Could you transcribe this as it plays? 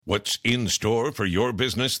What's in store for your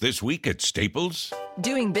business this week at Staples?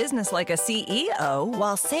 Doing business like a CEO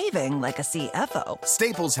while saving like a CFO.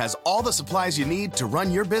 Staples has all the supplies you need to run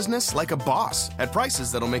your business like a boss at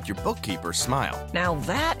prices that'll make your bookkeeper smile. Now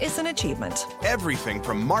that is an achievement. Everything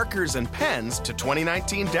from markers and pens to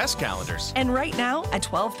 2019 desk calendars. And right now, a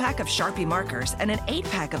 12-pack of Sharpie markers and an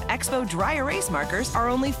 8-pack of Expo dry erase markers are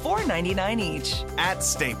only $4.99 each. At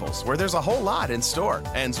Staples, where there's a whole lot in store.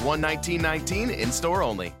 Ends 1/19/19 in store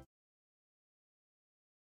only.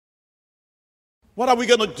 What are we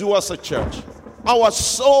going to do as a church? Our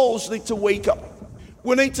souls need to wake up.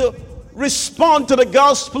 We need to respond to the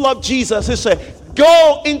gospel of Jesus. He said,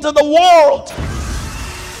 go into the world.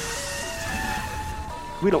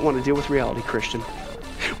 We don't want to deal with reality, Christian.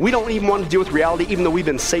 We don't even want to deal with reality, even though we've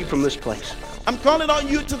been saved from this place. I'm calling on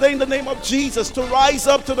you today in the name of Jesus to rise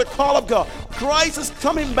up to the call of God. Christ is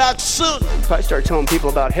coming back soon. If I start telling people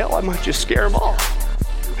about hell, I might just scare them off.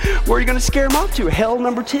 Where are you going to scare them off to? Hell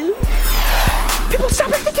number 2? People stop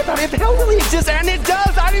and think about it. If hell really exists, and it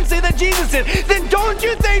does, I didn't say that Jesus did, then don't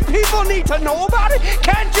you think people need to know about it?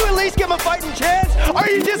 Can't you at least give them a fighting chance? Or are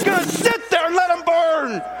you just going to sit there and let them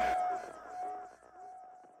burn?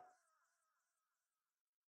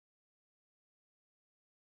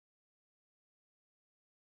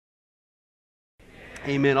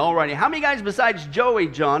 Amen. All righty. How many guys besides Joey,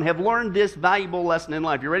 John, have learned this valuable lesson in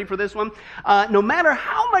life? You ready for this one? No matter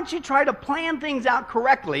how much you try to plan things out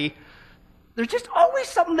correctly, there's just always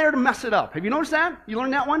something there to mess it up. Have you noticed that? You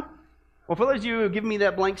learned that one? Well, for those of you who give me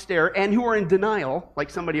that blank stare and who are in denial, like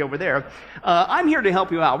somebody over there, I'm here to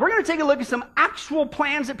help you out. We're going to take a look at some actual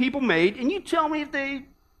plans that people made, and you tell me if they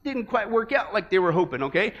didn't quite work out like they were hoping,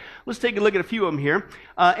 okay? Let's take a look at a few of them here.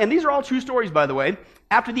 And these are all true stories, by the way.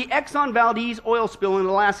 After the Exxon Valdez oil spill in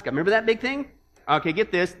Alaska, remember that big thing? Okay,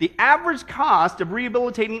 get this. The average cost of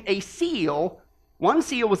rehabilitating a seal, one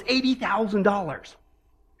seal, was $80,000.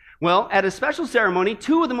 Well, at a special ceremony,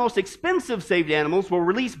 2 of the most expensive saved animals were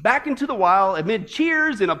released back into the wild amid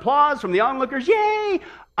cheers and applause from the onlookers. Yay!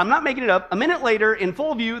 I'm not making it up. A minute later, in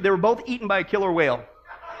full view, they were both eaten by a killer whale.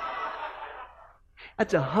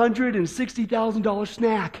 That's a $160,000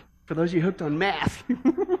 snack for those of you hooked on math.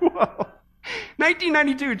 Whoa.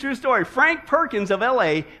 1992, true story. Frank Perkins of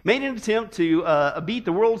L.A. made an attempt to beat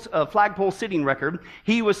the world's flagpole sitting record.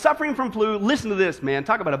 He was suffering from flu. Listen to this, man.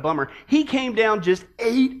 Talk about a bummer. He came down just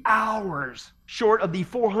 8 hours short of the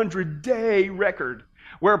 400-day record,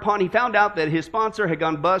 whereupon he found out that his sponsor had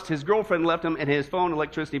gone bust, his girlfriend left him, and his phone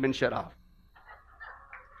electricity had been shut off.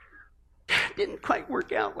 Didn't quite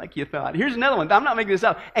work out like you thought. Here's another one. I'm not making this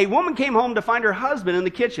up. A woman came home to find her husband in the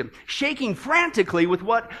kitchen, shaking frantically with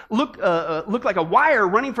what looked like a wire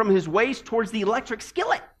running from his waist towards the electric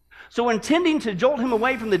skillet. So intending to jolt him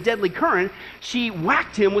away from the deadly current, she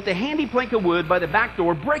whacked him with a handy plank of wood by the back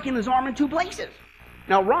door, breaking his arm in 2 places.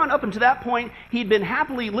 Now, Ron, up until that point, he'd been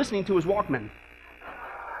happily listening to his Walkman.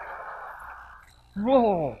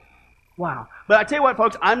 Whoa. Wow. But I tell you what,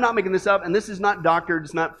 folks, I'm not making this up, and this is not doctored,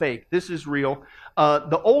 it's not fake. This is real.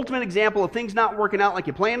 The ultimate example of things not working out like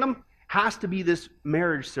you planned them has to be this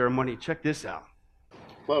marriage ceremony. Check this out.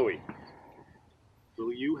 Chloe,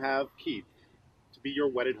 will you have Keith to be your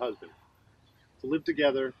wedded husband, to live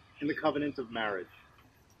together in the covenant of marriage?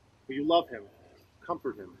 Will you love him,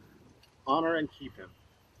 comfort him, honor and keep him,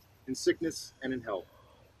 in sickness and in health,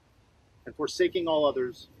 and forsaking all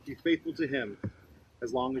others, be faithful to him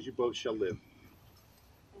as long as you both shall live?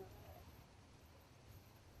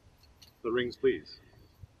 The rings, please.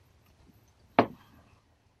 Oh,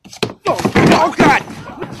 God!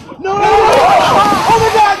 No! Oh, my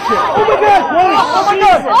God! Oh, my God! Oh, my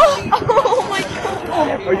God! Oh, my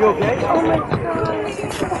God! Are you okay? Oh, my God!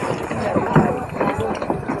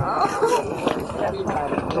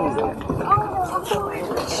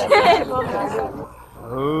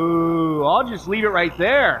 Oh, I'll just leave it right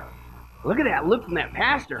there. Look at that look from that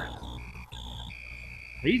pastor.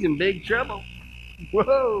 He's in big trouble.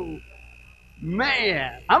 Whoa.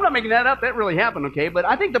 Man. I'm not making that up. That really happened, okay? But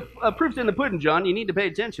I think the proof's in the pudding, John. You need to pay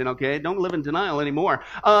attention, okay? Don't live in denial anymore.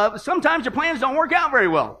 Sometimes your plans don't work out very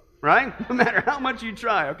well, right? No matter how much you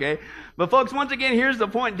try, okay? But folks, once again, here's the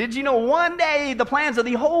point. Did you know one day the plans of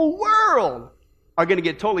the whole world are going to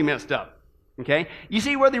get totally messed up? Okay? You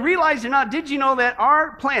see, whether you realize it or not, did you know that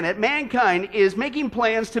our planet, mankind, is making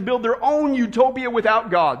plans to build their own utopia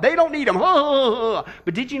without God? They don't need him.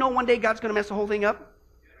 But did you know one day God's going to mess the whole thing up?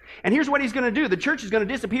 And here's what he's going to do. The church is going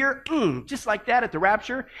to disappear just like that at the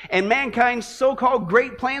rapture. And mankind's so-called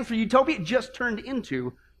great plans for utopia just turned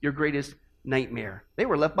into your greatest nightmare. They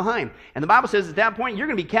were left behind. And the Bible says at that point, you're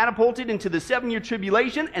going to be catapulted into the 7-year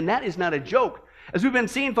tribulation, and that is not a joke. As we've been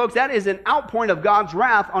seeing, folks, that is an outpouring of God's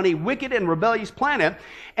wrath on a wicked and rebellious planet,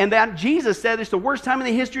 and that Jesus said it's the worst time in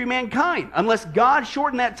the history of mankind. Unless God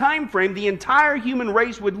shortened that time frame, the entire human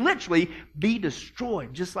race would literally be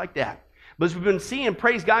destroyed, just like that. But as we've been seeing,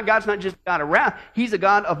 praise God, God's not just a God of wrath, He's a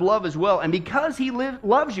God of love as well. And because He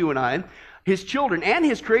loves you and I, His children, and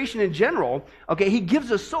His creation in general, okay, He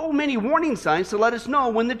gives us so many warning signs to let us know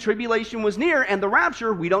when the tribulation was near, and the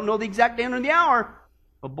rapture, we don't know the exact day or the hour,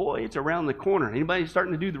 but boy, it's around the corner. Anybody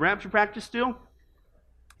starting to do the rapture practice still?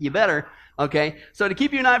 You better, okay? So to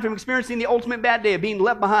keep you and I from experiencing the ultimate bad day of being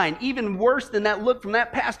left behind, even worse than that look from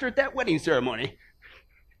that pastor at that wedding ceremony.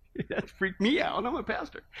 That freaked me out. I'm a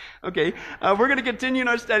pastor. Okay, we're going to continue in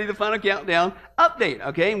our study, the final countdown update.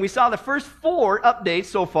 Okay, and we saw the first 4 updates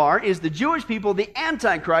so far is the Jewish people, the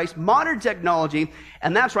Antichrist, modern technology,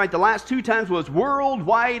 and that's right, the last 2 times was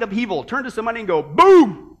worldwide upheaval. Turn to somebody and go,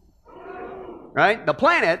 boom! Right? The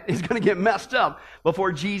planet is going to get messed up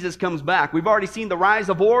before Jesus comes back. We've already seen the rise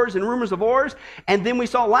of wars and rumors of wars. And then we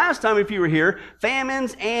saw last time, if you were here,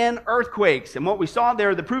 famines and earthquakes. And what we saw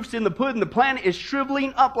there, the proof's in the pudding. The planet is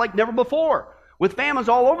shriveling up like never before, with famines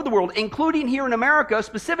all over the world, including here in America,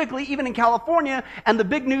 specifically even in California. And the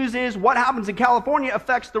big news is what happens in California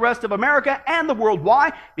affects the rest of America and the world.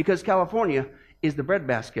 Why? Because California is the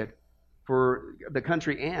breadbasket for the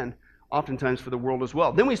country and oftentimes for the world as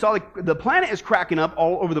well. Then we saw the planet is cracking up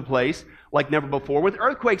all over the place like never before, with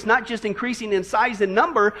earthquakes not just increasing in size and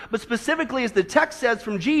number, but specifically, as the text says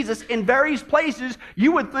from Jesus, in various places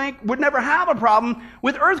you would think would never have a problem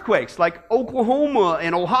with earthquakes, like Oklahoma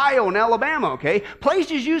and Ohio and Alabama, okay?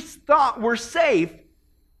 Places you thought were safe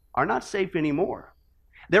are not safe anymore.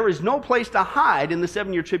 There is no place to hide in the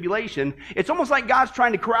 7-year tribulation. It's almost like God's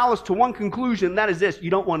trying to corral us to one conclusion, that is this: you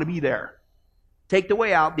don't want to be there. Take the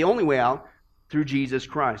way out, the only way out, through Jesus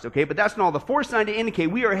Christ, okay? But that's not all. The 4th sign to indicate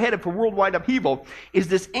we are headed for worldwide upheaval is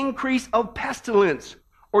this increase of pestilence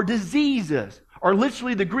or diseases, or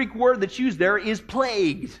literally the Greek word that's used there is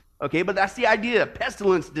plagues, okay? But that's the idea,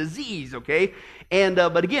 pestilence, disease, okay? And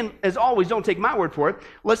but again, as always, don't take my word for it.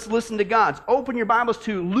 Let's listen to God's. Open your Bibles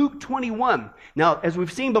to Luke 21. Now, as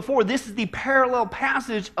we've seen before, this is the parallel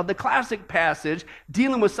passage of the classic passage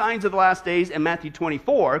dealing with signs of the last days in Matthew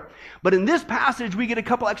 24. But in this passage, we get a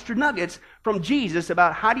couple extra nuggets from Jesus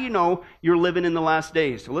about how do you know you're living in the last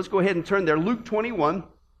days. So let's go ahead and turn there. Luke 21.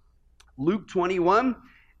 Luke 21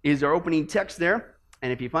 is our opening text there.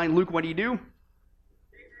 And if you find Luke, what do?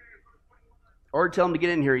 Or tell him to get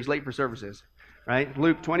in here. He's late for services. Right?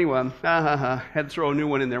 Luke 21. Had to throw a new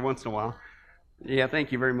one in there once in a while. Yeah,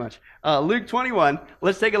 thank you very much. Luke 21.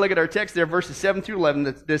 Let's take a look at our text there, verses 7 through 11.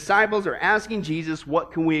 The disciples are asking Jesus,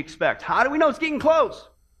 what can we expect? How do we know it's getting close?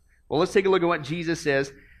 Well, let's take a look at what Jesus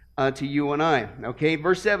says to you and I. Okay,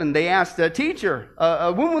 verse 7. They asked, Teacher,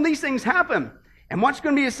 when will these things happen? And what's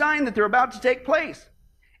going to be a sign that they're about to take place?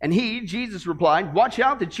 And he, Jesus, replied, watch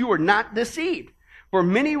out that you are not deceived. For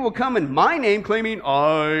many will come in my name, claiming,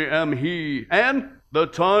 I am he, and the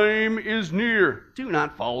time is near. Do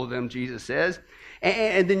not follow them, Jesus says.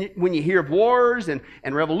 And then when you hear of wars and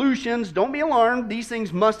revolutions, don't be alarmed. These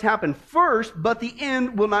things must happen first, but the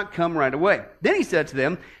end will not come right away. Then he said to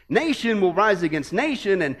them, nation will rise against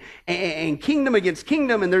nation, and kingdom against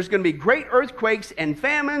kingdom, and there's going to be great earthquakes and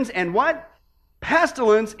famines, and what?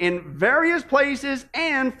 Pestilence in various places,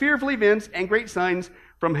 and fearful events, and great signs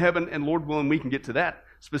from heaven, and Lord willing, we can get to that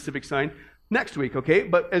specific sign next week, okay?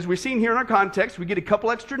 But as we've seen here in our context, we get a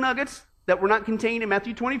couple extra nuggets that were not contained in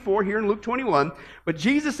Matthew 24, here in Luke 21. But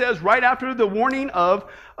Jesus says right after the warning of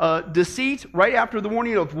deceit, right after the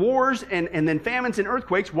warning of wars and then famines and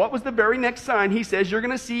earthquakes, what was the very next sign? He says you're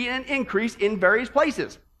going to see an increase in various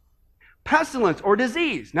places. Pestilence or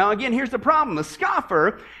disease. Now again, here's the problem. The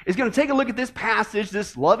scoffer is going to take a look at this passage,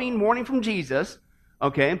 this loving warning from Jesus,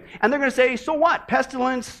 okay? And they're going to say, so what?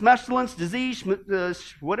 Pestilence, smestilence, disease,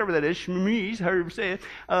 whatever that is, shmeeze, however you say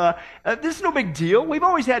it. This is no big deal. We've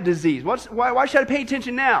always had disease. Why should I pay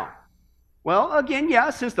attention now? Well, again, yeah,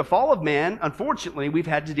 since the fall of man, unfortunately, we've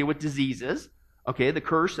had to deal with diseases, okay, the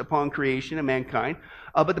curse upon creation and mankind.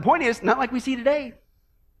 But the point is, not like we see today.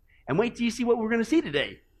 And wait till you see what we're going to see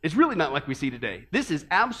today. It's really not like we see today. This is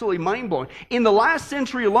absolutely mind-blowing. In the last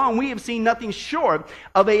century alone, we have seen nothing short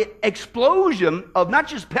of an explosion of not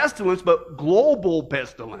just pestilence, but global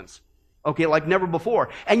pestilence. Okay, like never before.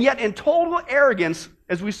 And yet in total arrogance,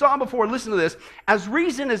 as we saw before, listen to this, as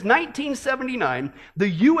recent as 1979, the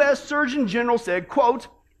U.S. Surgeon General said, quote,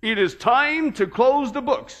 it is time to close the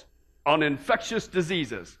books on infectious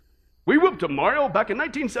diseases. We whooped a mile back in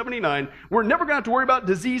 1979. We're never going to have to worry about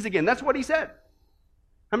disease again. That's what he said.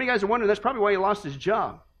 How many guys are wondering that's probably why he lost his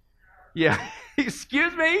job? Yeah.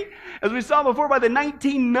 Excuse me? As we saw before, by the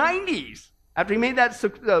 1990s, after he made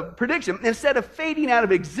that prediction, instead of fading out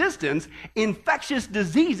of existence, infectious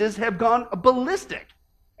diseases have gone ballistic.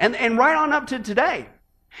 And right on up to today.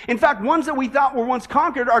 In fact, ones that we thought were once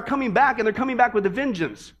conquered are coming back, and they're coming back with a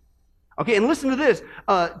vengeance. Okay, and listen to this.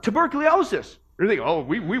 Tuberculosis. You think, oh,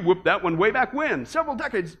 we whooped that one way back when? Several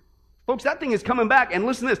decades. Folks, that thing is coming back. And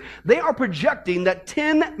listen to this. They are projecting that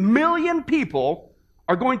 10 million people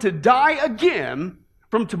are going to die again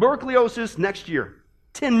from tuberculosis next year.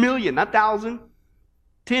 10 million, not 1,000.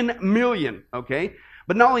 10 million, okay?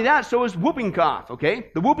 But not only that, so is whooping cough, okay?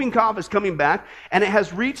 The whooping cough is coming back, and it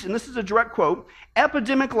has reached, and this is a direct quote,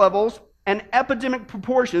 epidemic levels and epidemic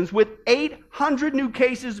proportions, with 800 new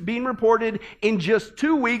cases being reported in just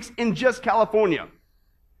 2 weeks in just California.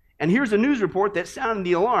 And here's a news report that sounded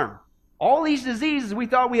the alarm. All these diseases we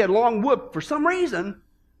thought we had long whooped, for some reason,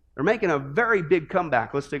 they're making a very big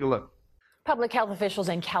comeback. Let's take a look. Public health officials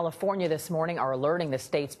in California this morning are alerting the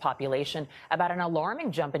state's population about an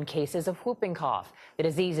alarming jump in cases of whooping cough. The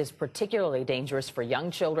disease is particularly dangerous for young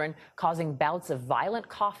children, causing bouts of violent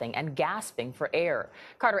coughing and gasping for air.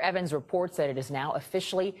 Carter Evans reports that it is now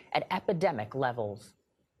officially at epidemic levels.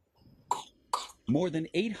 More than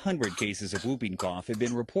 800 cases of whooping cough have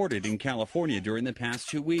been reported in California during the past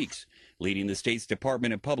 2 weeks, leading the state's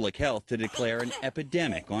Department of Public Health to declare an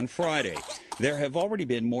epidemic on Friday. There have already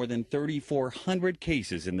been more than 3,400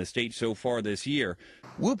 cases in the state so far this year.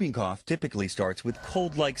 Whooping cough typically starts with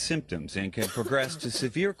cold-like symptoms and can progress to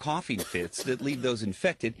severe coughing fits that leave those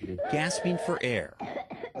infected gasping for air.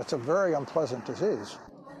 It's a very unpleasant disease.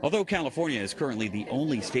 Although California is currently the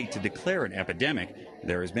only state to declare an epidemic,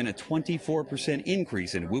 there has been a 24%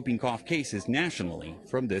 increase in whooping cough cases nationally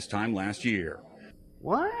from this time last year.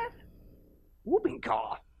 What? Whooping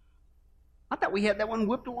cough? I thought we had that one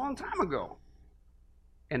whipped a long time ago.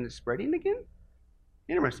 And it's spreading again?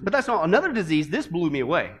 Interesting. But that's not another disease. This blew me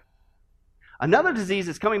away. Another disease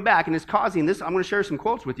that's coming back and is causing this, I'm going to share some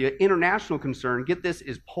quotes with you, international concern. Get this,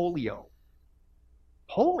 is polio.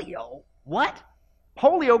 Polio? What?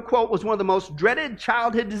 Polio, quote, was one of the most dreaded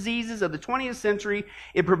childhood diseases of the 20th century.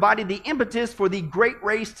 It provided the impetus for the great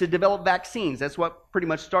race to develop vaccines. That's what pretty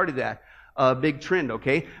much started that big trend,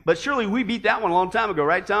 okay? But surely we beat that one a long time ago,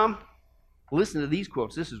 right, Tom? Listen to these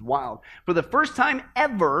quotes. This is wild. For the first time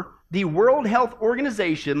ever, the World Health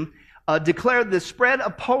Organization declared the spread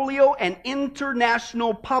of polio an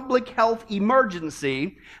international public health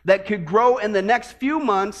emergency that could grow in the next few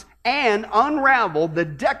months and unravel the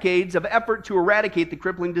decades of effort to eradicate the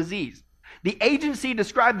crippling disease. The agency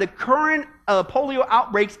described the current polio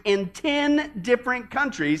outbreaks in 10 different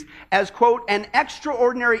countries as, quote, an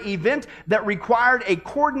extraordinary event that required a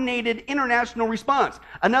coordinated international response.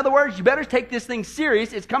 In other words, you better take this thing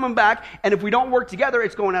serious. It's coming back, and if we don't work together,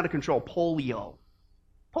 it's going out of control. Polio.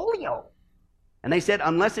 And they said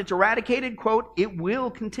unless it's eradicated, quote, it will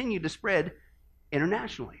continue to spread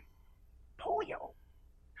internationally. Polio.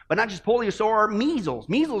 But not just polio, so are measles.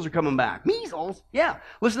 Measles are coming back. Measles? Yeah.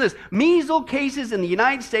 Listen to this. Measles cases in the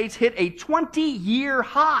United States hit a 20-year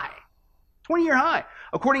high. 20-year high,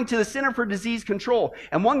 according to the Center for Disease Control.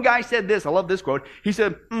 And one guy said this, I love this quote. He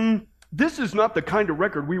said, this is not the kind of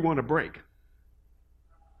record we want to break.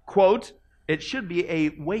 Quote, it should be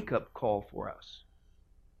a wake-up call for us.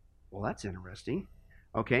 Well, that's interesting.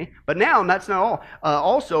 Okay. But now, that's not all.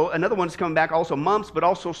 Also, another one's coming back, also mumps, but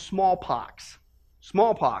also smallpox.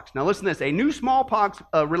 Smallpox. Now listen to this. A new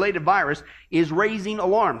smallpox-related virus is raising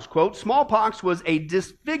alarms. Quote, smallpox was a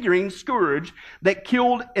disfiguring scourge that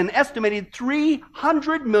killed an estimated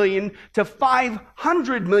 300 million to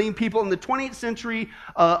 500 million people in the 20th century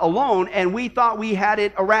alone, and we thought we had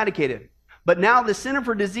it eradicated. But now the Center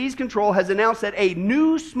for Disease Control has announced that a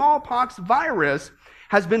new smallpox virus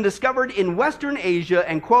has been discovered in Western Asia,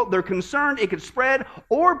 and, quote, they're concerned it could spread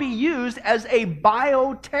or be used as a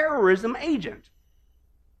bioterrorism agent.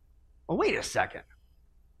 Well, wait a second.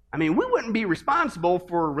 I mean, we wouldn't be responsible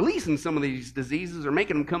for releasing some of these diseases or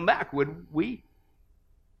making them come back, would we?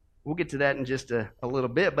 We'll get to that in just a little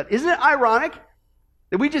bit. But isn't it ironic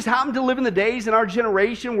that we just happen to live in the days in our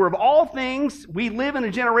generation where, of all things, we live in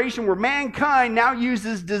a generation where mankind now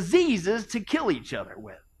uses diseases to kill each other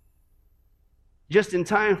with? Just in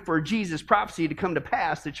time for Jesus' prophecy to come to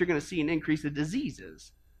pass that you're going to see an increase of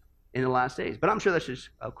diseases in the last days. But I'm sure that's just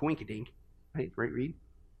a coinkydink. Right, Reed?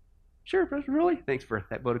 Sure, Professor, really? Thanks for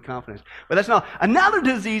that vote of confidence. But that's not another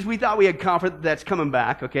disease we thought we had confidence that's coming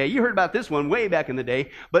back. Okay, you heard about this one way back in the day,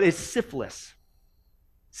 but it's syphilis.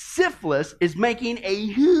 Syphilis is making a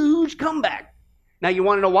huge comeback. Now, you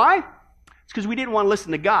want to know why? It's because we didn't want to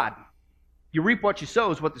listen to God. You reap what you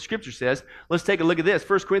sow is what the scripture says. Let's take a look at this.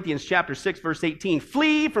 1 Corinthians chapter 6, verse 18.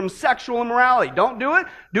 Flee from sexual immorality. Don't do it.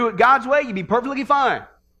 Do it God's way. You'll be perfectly fine.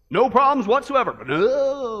 No problems whatsoever. But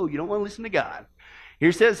no, you don't want to listen to God. Here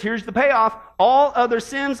it says, here's the payoff. All other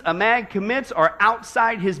sins a man commits are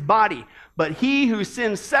outside his body. But he who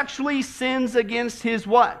sins sexually sins against his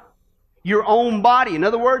what? Your own body. In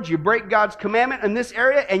other words, you break God's commandment in this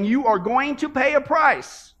area, and you are going to pay a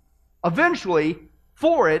price eventually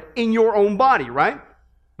for it in your own body, right?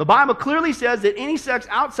 The Bible clearly says that any sex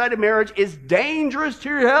outside of marriage is dangerous to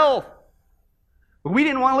your health. But we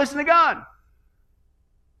didn't want to listen to God.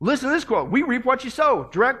 Listen to this quote. We reap what you sow.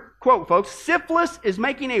 Direct quote, folks. Syphilis is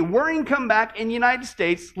making a worrying comeback in the United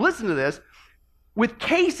States. Listen to this. With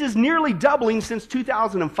cases nearly doubling since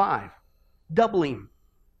 2005. Doubling.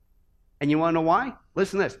 And you want to know why?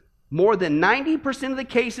 Listen to this. More than 90% of the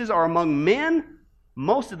cases are among men,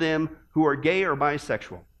 most of them who are gay or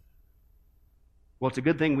bisexual. Well, it's a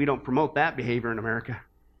good thing we don't promote that behavior in America.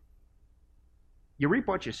 You reap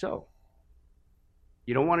what you sow.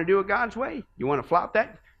 You don't want to do it God's way. You want to flout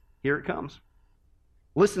that? Here it comes.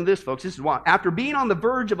 Listen to this, folks. This is why. After being on the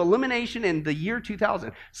verge of elimination in the year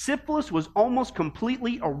 2000, syphilis was almost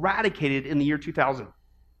completely eradicated in the year 2000.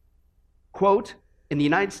 Quote, in the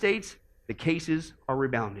United States, the cases are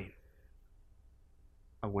rebounding.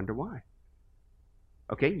 I wonder why.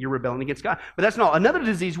 Okay, you're rebelling against God. But that's not. Another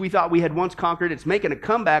disease we thought we had once conquered, it's making a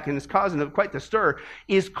comeback and it's causing quite the stir,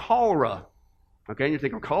 is cholera. Okay, and you're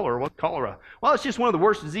thinking, cholera? What's cholera? Well, it's just one of the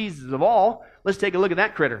worst diseases of all. Let's take a look at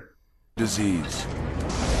that critter. Disease.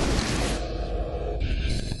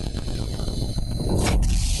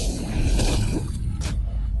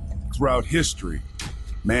 Throughout history,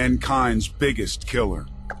 mankind's biggest killer.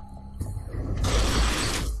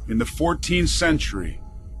 In the 14th century,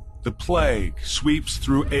 the plague sweeps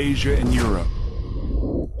through Asia and Europe,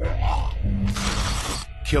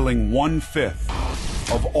 killing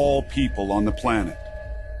 1/5 of all people on the planet.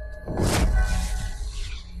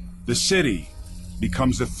 The city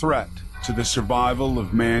becomes a threat to the survival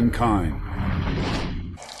of mankind.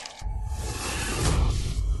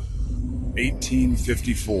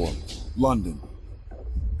 1854, London,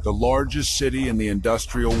 the largest city in the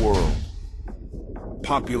industrial world.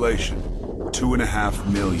 Population,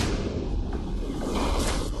 2.5 million.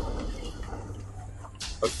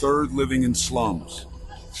 A third living in slums.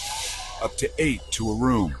 Up to 8 to a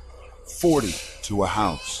room, 40 to a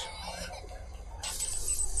house.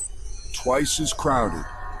 Twice as crowded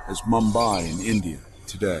as Mumbai in India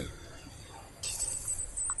today.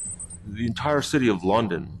 The entire city of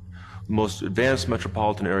London, the most advanced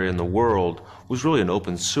metropolitan area in the world, was really an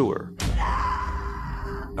open sewer.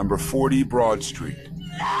 Number 40 Broad Street.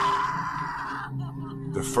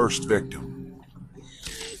 The first victim.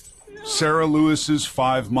 Sarah Lewis's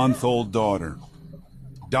 5-month-old daughter,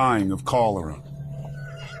 dying of cholera.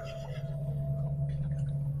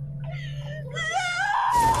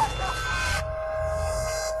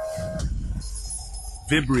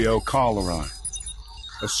 Vibrio cholerae,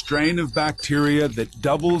 a strain of bacteria that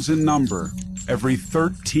doubles in number every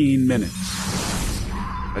 13 minutes,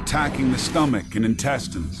 attacking the stomach and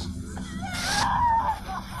intestines,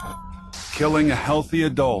 killing a healthy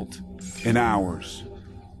adult in hours.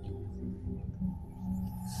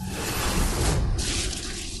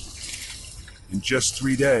 In just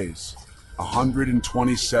 3 days,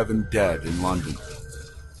 127 dead in London.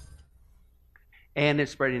 And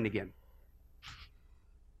it's spreading again.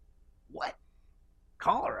 What?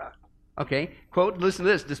 Cholera. Okay, quote, listen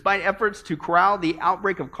to this. Despite efforts to corral the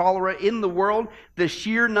outbreak of cholera in the world, the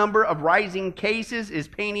sheer number of rising cases is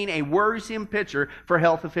painting a worrisome picture for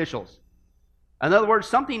health officials. In other words,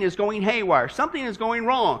 something is going haywire. Something is going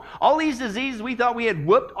wrong. All these diseases we thought we had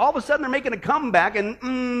whooped, all of a sudden they're making a comeback,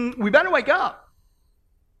 and we better wake up.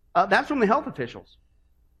 That's from the health officials.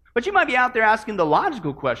 But you might be out there asking the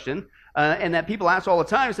logical question, and that people ask all the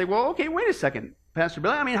time, and say, well, okay, wait a second, Pastor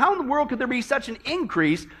Billy. I mean, how in the world could there be such an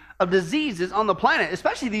increase of diseases on the planet,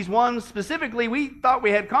 especially these ones specifically we thought we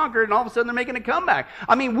had conquered, and all of a sudden they're making a comeback?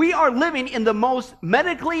 I mean, we are living in the most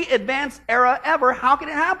medically advanced era ever. How can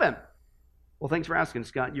it happen? Well, thanks for asking,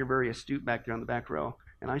 Scott. You're very astute back there on the back row,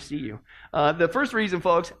 and I see you. The first reason,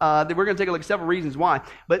 folks, that we're going to take a look at several reasons why,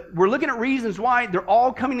 but we're looking at reasons why they're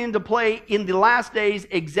all coming into play in the last days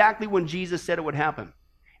exactly when Jesus said it would happen.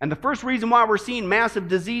 And the first reason why we're seeing massive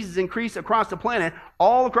diseases increase across the planet,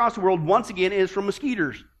 all across the world, once again, is from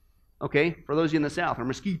mosquitoes. Okay, for those of you in the South, or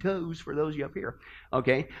mosquitoes for those of you up here.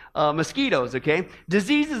 Okay, mosquitoes, okay?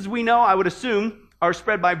 Diseases we know, I would assume, are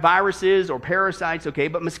spread by viruses or parasites, okay?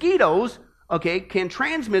 But mosquitoes, okay, can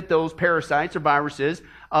transmit those parasites or viruses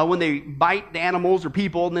when they bite the animals or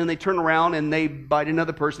people, and then they turn around and they bite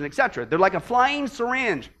another person, etc. They're like a flying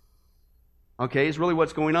syringe. Okay, is really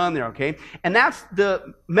what's going on there, okay? And that's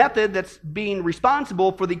the method that's being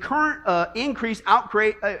responsible for the current increased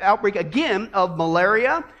outbreak again of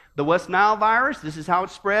malaria, the West Nile virus. This is how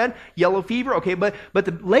it's spread, yellow fever, okay? But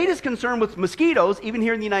the latest concern with mosquitoes, even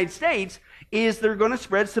here in the United States, is they're going to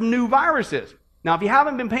spread some new viruses. Now, if you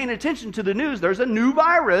haven't been paying attention to the news, there's a new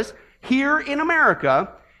virus here in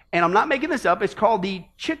America, and I'm not making this up. It's called the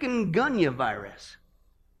chikungunya virus.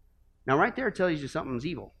 Now, right there it tells you something's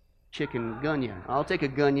evil. Chikungunya. I'll take a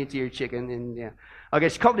gunya to your chicken. And yeah. Okay,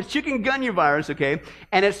 it's called the chikungunya virus, okay?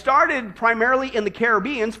 And it started primarily in the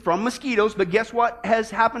Caribbean from mosquitoes, but guess what has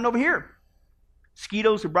happened over here?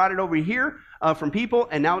 Mosquitoes have brought it over here from people,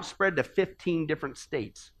 and now it's spread to 15 different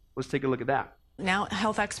states. Let's take a look at that. Now,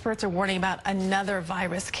 health experts are warning about another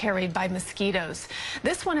virus carried by mosquitoes.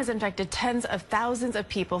 This one has infected tens of thousands of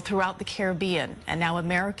people throughout the Caribbean, and now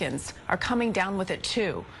Americans are coming down with it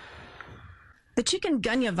too. The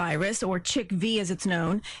chikungunya virus, or CHIKV as it's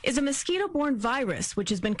known, is a mosquito-borne virus which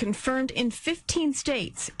has been confirmed in 15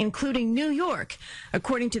 states, including New York.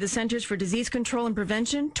 According to the Centers for Disease Control and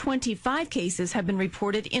Prevention, 25 cases have been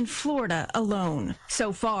reported in Florida alone.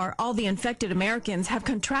 So far, all the infected Americans have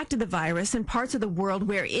contracted the virus in parts of the world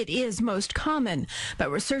where it is most common.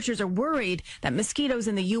 But researchers are worried that mosquitoes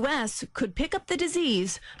in the U.S. could pick up the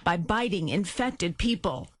disease by biting infected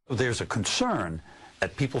people. There's a concern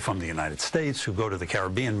that people from the United States who go to the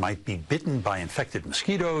Caribbean might be bitten by infected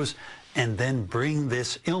mosquitoes and then bring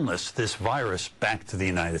this illness, this virus, back to the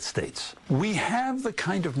United States. We have the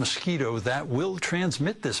kind of mosquito that will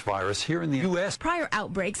transmit this virus here in the U.S. Prior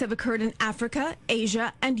outbreaks have occurred in Africa,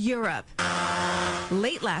 Asia, and Europe.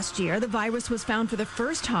 Late last year, the virus was found for the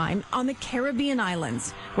first time on the Caribbean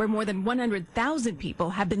islands, where more than 100,000 people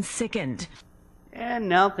have been sickened. And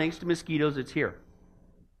now, thanks to mosquitoes, it's here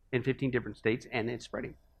in 15 different states, and it's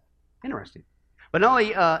spreading. Interesting. But not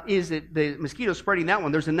only is it the mosquito spreading that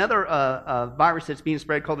one, there's another virus that's being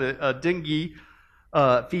spread called the dengue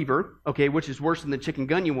fever, okay, which is worse than the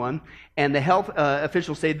chikungunya one. And the health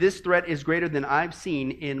officials say this threat is greater than I've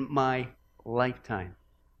seen in my lifetime.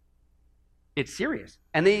 It's serious.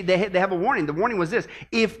 And they have a warning. The warning was this: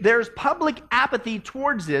 if there's public apathy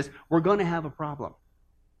towards this, we're going to have a problem.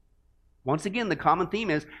 Once again, the common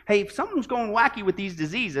theme is, hey, if something's going wacky with these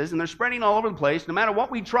diseases and they're spreading all over the place, no matter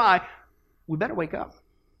what we try, we better wake up.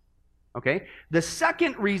 Okay? The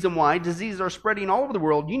second reason why diseases are spreading all over the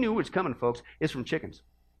world, you knew it's coming, folks, is from chickens.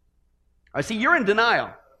 I see you're in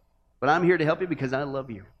denial, but I'm here to help you because I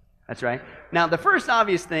love you. That's right. Now, the first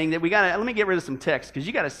obvious thing that let me get rid of some text because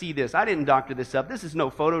you got to see this. I didn't doctor this up. This is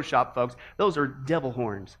no Photoshop, folks. Those are devil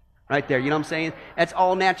horns right there. You know what I'm saying? That's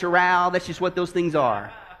all natural. That's just what those things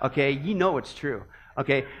are. Okay, you know it's true.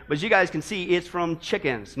 Okay, but as you guys can see, it's from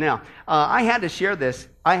chickens. Now, I had to share this.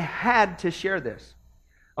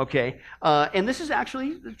 Okay, and this is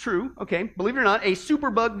actually true. Okay, believe it or not, a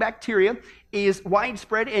superbug bacteria is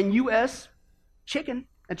widespread in U.S. chicken.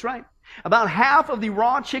 That's right. About half of the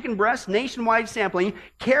raw chicken breast nationwide sampling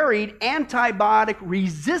carried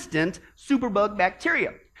antibiotic-resistant superbug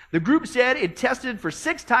bacteria. The group said it tested for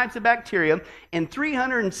 6 types of bacteria in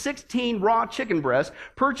 316 raw chicken breasts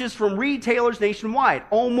purchased from retailers nationwide.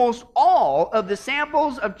 Almost all of the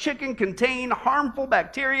samples of chicken contain harmful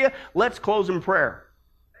bacteria. Let's close in prayer.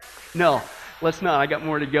 No, let's not. I got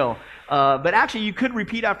more to go. But actually, you could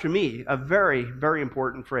repeat after me a very, very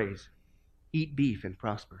important phrase. Eat beef and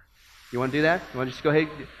prosper. You want to do that? You want to just go ahead?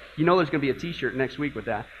 You know there's going to be a t-shirt next week with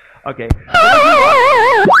that. Okay.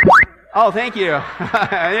 Oh, thank you.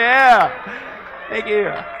 Yeah. Thank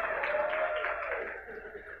you.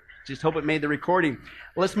 Just hope it made the recording.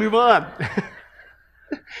 Let's move on.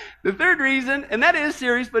 The third reason, and that is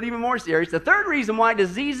serious, but even more serious, the third reason why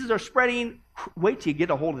diseases are spreading, wait till you get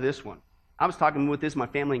a hold of this one. I was talking with my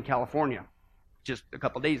family in California just a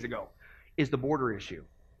couple days ago, is the border issue.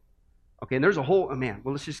 Okay, and there's a whole,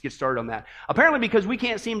 let's just get started on that. Apparently, because we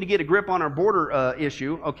can't seem to get a grip on our border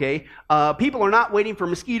issue, okay, people are not waiting for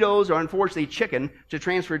mosquitoes or, unfortunately, chicken to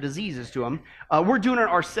transfer diseases to them. We're doing it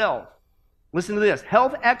ourselves. Listen to this.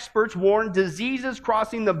 Health experts warn diseases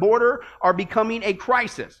crossing the border are becoming a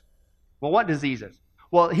crisis. Well, what diseases?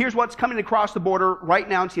 Well, here's what's coming across the border right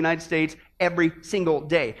now into the United States every single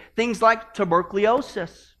day. Things like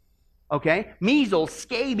tuberculosis. Okay, measles,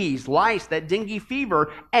 scabies, lice, that dengue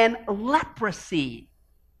fever, and leprosy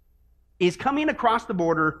is coming across the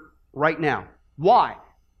border right now. Why?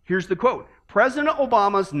 Here's the quote. President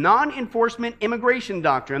Obama's non-enforcement immigration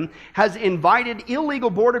doctrine has invited illegal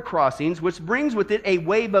border crossings, which brings with it a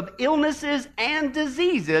wave of illnesses and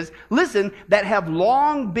diseases, listen, that have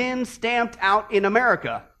long been stamped out in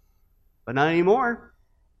America. But not anymore.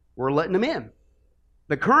 We're letting them in.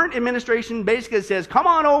 The current administration basically says, come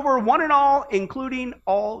on over, one and all, including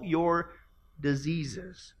all your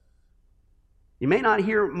diseases. You may not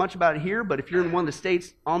hear much about it here, but if you're in one of the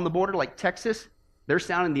states on the border like Texas, they're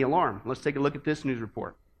sounding the alarm. Let's take a look at this news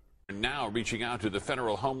report. Now reaching out to the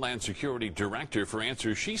federal Homeland Security Director for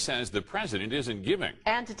answers she says the president isn't giving.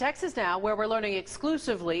 And to Texas now, where we're learning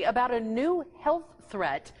exclusively about a new health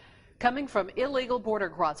threat coming from illegal border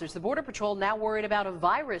crossers. The Border Patrol now worried about a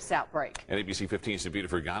virus outbreak. And ABC 15's Sabita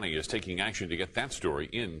Fergani is taking action to get that story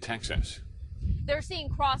in Texas. They're seeing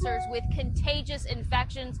crossers with contagious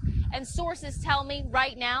infections, and sources tell me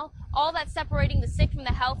right now, all that's separating the sick from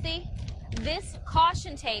the healthy, this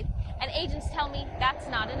caution tape, and agents tell me that's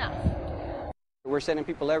not enough. We're sending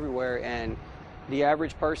people everywhere, and the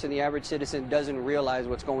average person, the average citizen doesn't realize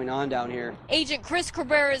what's going on down here. Agent Chris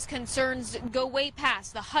Cabrera's concerns go way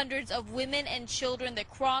past the hundreds of women and children that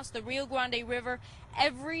cross the Rio Grande River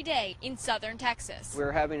every day in southern Texas.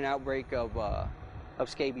 We're having an outbreak of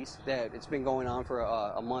scabies that it's been going on for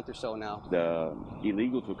a month or so now. The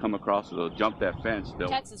illegals will come across, they'll jump that fence.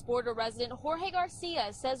 Texas border resident Jorge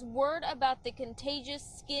Garcia says word about the contagious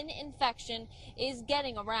skin infection is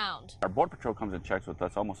getting around. Our Border Patrol comes and checks with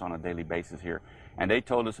us almost on a daily basis here, and they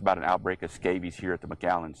told us about an outbreak of scabies here at the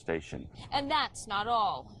McAllen station. And that's not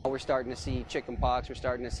all. We're starting to see chicken pox, we're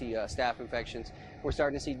starting to see staph infections, we're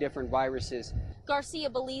starting to see different viruses. Garcia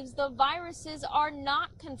believes the viruses are not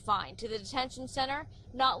confined to the detention center.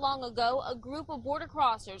 Not long ago, a group of border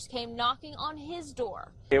crossers came knocking on his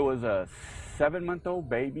door. It was a 7-month-old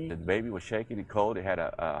baby. The baby was shaking and cold. It had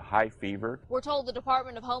a high fever. We're told the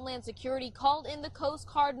Department of Homeland Security called in the Coast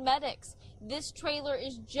Guard medics. This trailer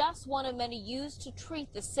is just one of many used to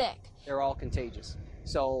treat the sick. They're all contagious.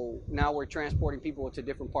 So now we're transporting people to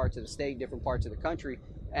different parts of the state, different parts of the country,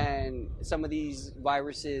 and some of these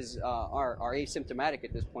viruses are asymptomatic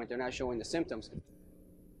at this point. They're not showing the symptoms.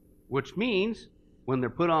 Which means when they're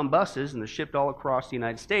put on buses and they're shipped all across the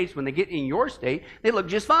United States, when they get in your state, they look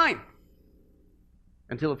just fine.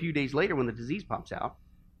 Until a few days later when the disease pops out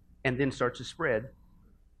and then starts to spread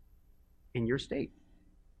in your state.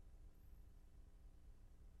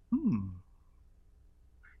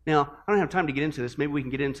 Now, I don't have time to get into this. Maybe we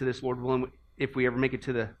can get into this, Lord willing, if we ever make it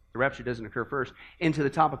to the rapture doesn't occur first, into the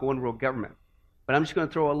topic of one world government. But I'm just going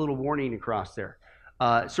to throw a little warning across there.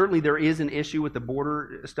 Certainly there is an issue with the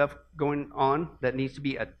border stuff going on that needs to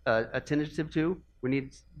be attentive to. We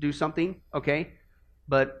need to do something, okay?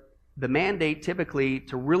 But the mandate typically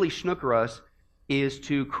to really snooker us is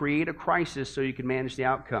to create a crisis so you can manage the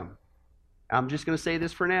outcome. I'm just going to say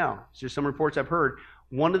this for now. It's just some reports I've heard.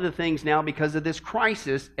 One of the things now, because of this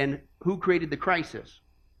crisis, and who created the crisis?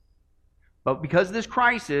 But because of this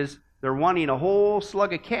crisis, they're wanting a whole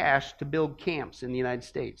slug of cash to build camps in the United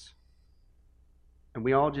States. And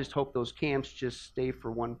we all just hope those camps just stay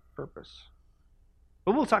for one purpose.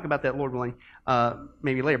 But we'll talk about that, Lord willing,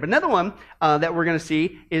 maybe later. But another one that we're going to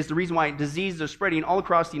see is the reason why diseases are spreading all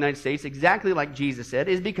across the United States, exactly like Jesus said,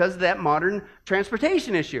 is because of that modern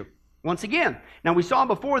transportation issue. Once again, now we saw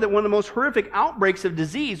before that one of the most horrific outbreaks of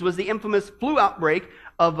disease was the infamous flu outbreak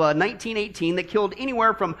of 1918 that killed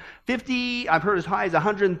anywhere from 50, I've heard as high as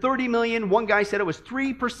 130 million. One guy said it was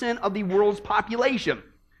 3% of the world's population.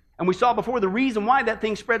 And we saw before the reason why that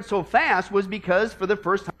thing spread so fast was because for the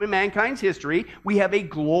first time in mankind's history, we have a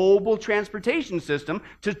global transportation system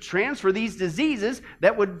to transfer these diseases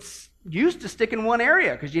that would used to stick in one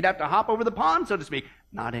area because you'd have to hop over the pond, so to speak.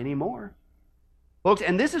 Not anymore. Folks,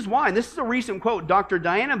 and this is why, and this is a recent quote, Dr.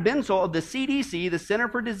 Diana Bensel of the CDC, the Center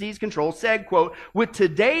for Disease Control, said, quote, with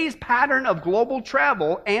today's pattern of global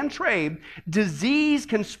travel and trade, disease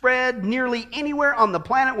can spread nearly anywhere on the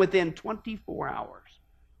planet within 24 hours.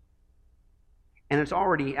 And it's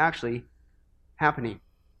already actually happening.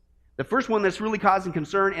 The first one that's really causing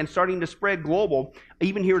concern and starting to spread global,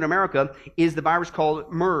 even here in America, is the virus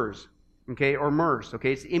called MERS. Okay, or MERS,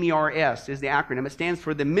 okay, it's MERS is the acronym. It stands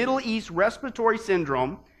for the Middle East Respiratory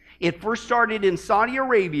Syndrome. It first started in Saudi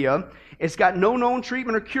Arabia. It's got no known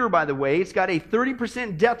treatment or cure, by the way. It's got a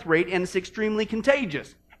 30% death rate, and it's extremely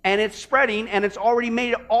contagious. And it's spreading, and it's already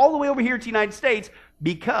made it all the way over here to the United States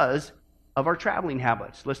because of our traveling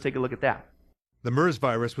habits. Let's take a look at that. The MERS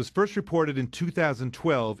virus was first reported in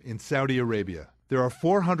 2012 in Saudi Arabia. There are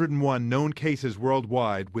 401 known cases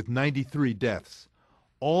worldwide with 93 deaths.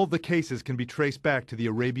 All the cases can be traced back to the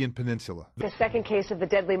Arabian Peninsula. The second case of the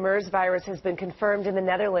deadly MERS virus has been confirmed in the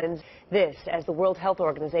Netherlands. This as the World Health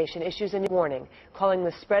Organization issues a warning, calling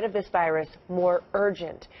the spread of this virus more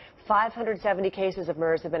urgent. 570 cases of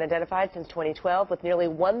MERS have been identified since 2012, with nearly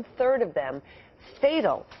one-third of them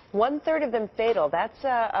fatal. One-third of them fatal. That's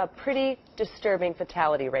a pretty disturbing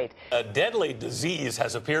fatality rate. A deadly disease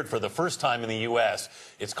has appeared for the first time in the U.S.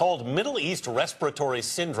 It's called Middle East Respiratory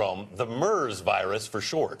Syndrome, the MERS virus for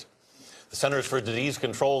short. The Centers for Disease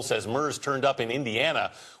Control says MERS turned up in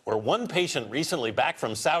Indiana, where one patient recently back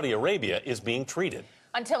from Saudi Arabia is being treated.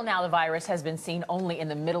 Until now, the virus has been seen only in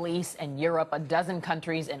the Middle East and Europe, a dozen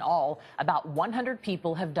countries in all. About 100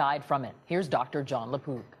 people have died from it. Here's Dr. John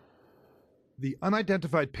LaPook. The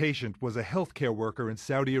unidentified patient was a healthcare worker in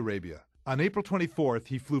Saudi Arabia. On April 24th,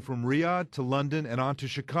 he flew from Riyadh to London and on to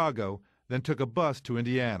Chicago, then took a bus to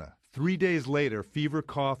Indiana. 3 days later, fever,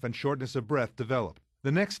 cough, and shortness of breath developed.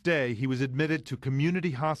 The next day, he was admitted to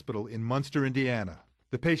Community Hospital in Munster, Indiana.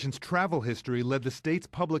 The patient's travel history led the state's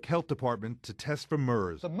public health department to test for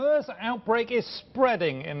MERS. The MERS outbreak is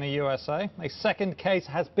spreading in the USA. A second case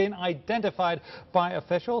has been identified by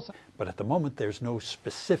officials. But at the moment, there's no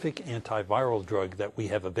specific antiviral drug that we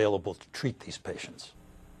have available to treat these patients.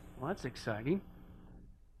 Well, that's exciting.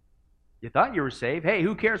 You thought you were safe. Hey,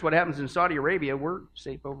 who cares what happens in Saudi Arabia? We're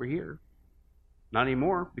safe over here. Not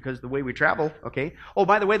anymore, because of the way we travel, okay? Oh,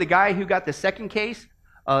 by the way, the guy who got the second case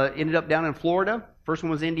ended up down in Florida. First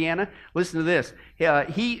one was Indiana. Listen to this.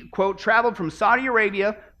 He, quote, traveled from Saudi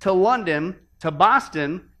Arabia to London, to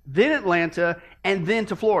Boston, then Atlanta, and then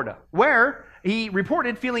to Florida, where he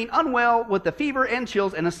reported feeling unwell with a fever and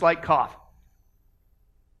chills and a slight cough.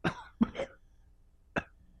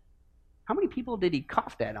 How many people did he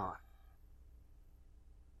cough that on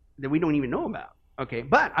that we don't even know about? Okay,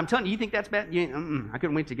 but I'm telling you, you think that's bad? Yeah, I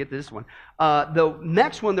couldn't wait to get to this one. The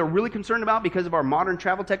next one they're really concerned about because of our modern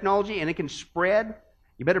travel technology, and it can spread.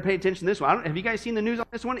 You better pay attention to this one. Have you guys seen the news on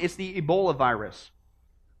this one? It's the Ebola virus.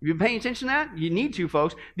 Have you been paying attention to that? You need to,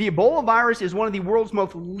 folks. The Ebola virus is one of the world's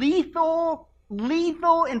most lethal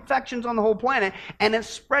infections on the whole planet, and it's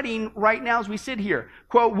spreading right now as we sit here.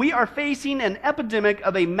 Quote, we are facing an epidemic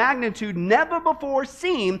of a magnitude never before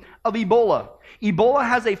seen of Ebola. Ebola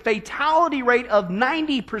has a fatality rate of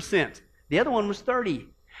 90%. The other one was 30%.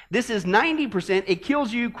 This is 90%. It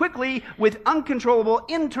kills you quickly with uncontrollable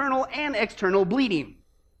internal and external bleeding.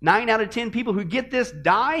 9 out of 10 people who get this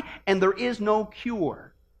die, and there is no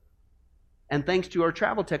cure. And thanks to our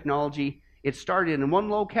travel technology, it started in one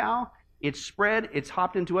locale, it's spread, it's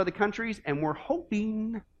hopped into other countries, and we're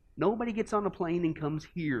hoping nobody gets on a plane and comes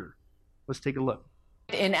here. Let's take a look.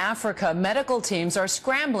 In Africa, medical teams are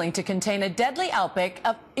scrambling to contain a deadly outbreak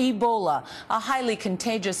of Ebola, a highly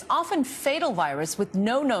contagious, often fatal virus with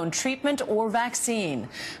no known treatment or vaccine.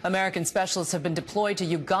 American specialists have been deployed to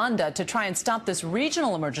Uganda to try and stop this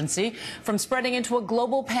regional emergency from spreading into a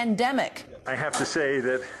global pandemic. I have to say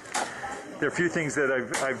that there are few things that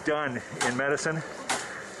I've done in medicine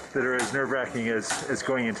that are as nerve-wracking as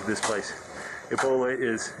going into this place. Ebola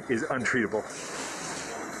is untreatable.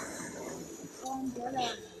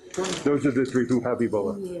 Those are the three who have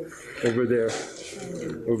Ebola. Over there,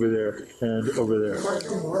 over there, and over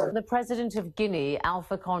there. The president of Guinea,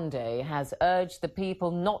 Alpha Condé, has urged the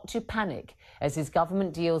people not to panic as his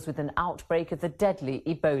government deals with an outbreak of the deadly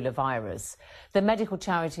Ebola virus. The medical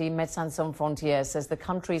charity Médecins Sans Frontières says the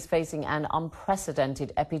country is facing an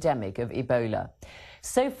unprecedented epidemic of Ebola.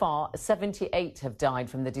 So far, 78 have died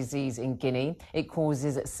from the disease in Guinea. It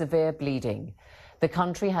causes severe bleeding. The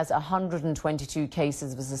country has 122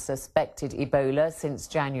 cases of suspected Ebola since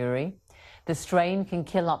January. The strain can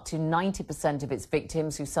kill up to 90% of its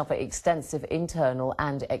victims who suffer extensive internal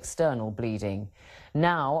and external bleeding.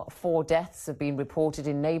 Now, 4 deaths have been reported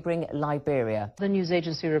in neighbouring Liberia. The news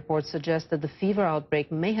agency reports suggest that the fever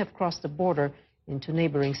outbreak may have crossed the border into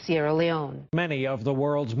neighboring Sierra Leone. Many of the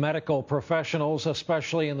world's medical professionals,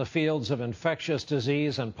 especially in the fields of infectious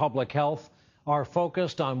disease and public health, are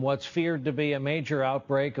focused on what's feared to be a major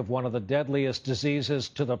outbreak of one of the deadliest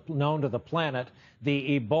diseases known to the planet,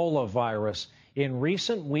 the Ebola virus. In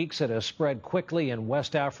recent weeks, it has spread quickly in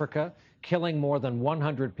West Africa, killing more than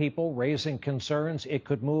 100 people, raising concerns it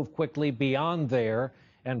could move quickly beyond there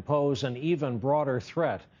and pose an even broader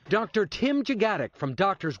threat. Dr. Tim Jagatic from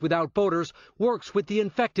Doctors Without Borders works with the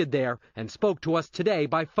infected there and spoke to us today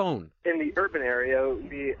by phone. In the urban area,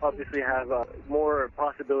 we obviously have more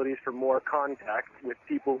possibilities for more contact with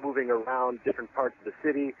people moving around different parts of the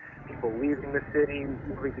city, people leaving the city,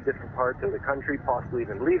 moving to different parts of the country, possibly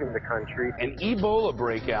even leaving the country. An Ebola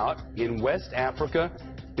breakout in West Africa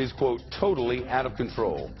is, quote, totally out of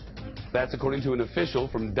control. That's according to an official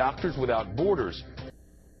from Doctors Without Borders.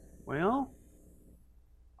 Well,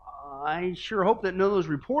 I sure hope that none of those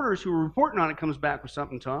reporters who are reporting on it comes back with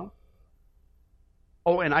something, Tom.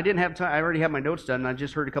 Oh, and I didn't have time. I already have my notes done, and I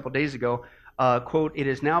just heard a couple days ago, quote, it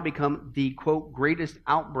has now become the, quote, greatest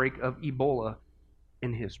outbreak of Ebola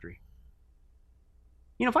in history.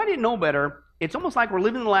 You know, if I didn't know better, it's almost like we're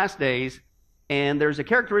living in the last days, and there's a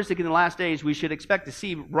characteristic in the last days we should expect to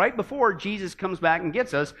see right before Jesus comes back and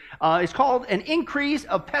gets us. It's called an increase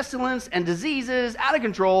of pestilence and diseases out of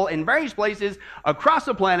control in various places across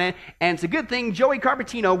the planet, and it's a good thing, Joey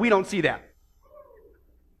Carpatino, we don't see that.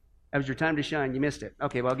 That was your time to shine. You missed it.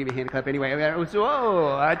 Okay, well, I'll give you a hand clap anyway.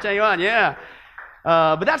 Whoa, I tell you what, yeah.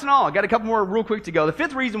 But that's not all. I got a couple more real quick to go. The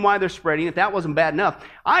fifth reason why they're spreading, if that wasn't bad enough,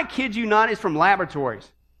 I kid you not, is from laboratories.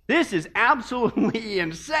 This is absolutely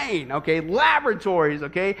insane, okay? Laboratories,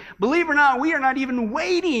 okay? Believe it or not, we are not even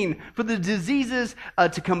waiting for the diseases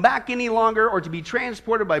to come back any longer or to be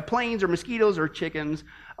transported by planes or mosquitoes or chickens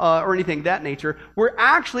or anything of that nature. We're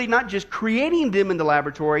actually not just creating them in the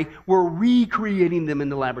laboratory, we're recreating them in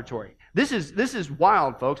the laboratory. This is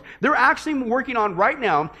wild, folks. They're actually working on right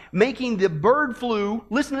now making the bird flu,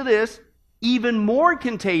 listen to this, even more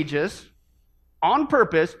contagious on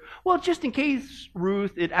purpose. Well, just in case,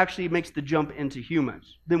 Ruth, it actually makes the jump into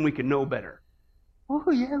humans. Then we can know better. Oh,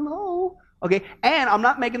 yeah, hello. Okay, and I'm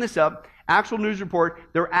not making this up. Actual news report,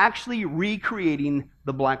 they're actually recreating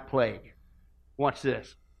the Black Plague. Watch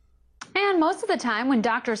this. And most of the time when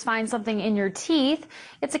doctors find something in your teeth,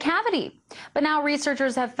 it's a cavity. But now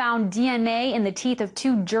researchers have found DNA in the teeth of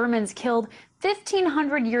two Germans killed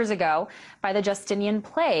 1,500 years ago by the Justinian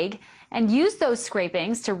plague and used those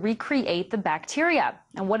scrapings to recreate the bacteria.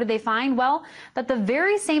 And what did they find? Well, that the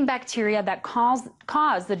very same bacteria that caused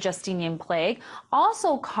the Justinian plague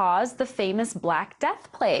also caused the famous Black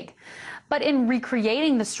Death plague. But in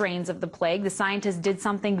recreating the strains of the plague, the scientists did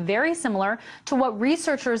something very similar to what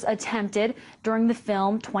researchers attempted during the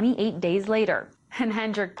film 28 Days Later. And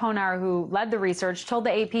Hendrik Ponar, who led the research, told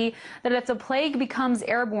the AP that if the plague becomes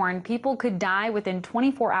airborne, people could die within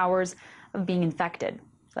 24 hours of being infected.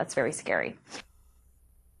 So that's very scary.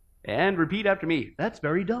 And repeat after me. That's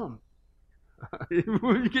very dumb.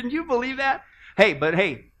 Can you believe that?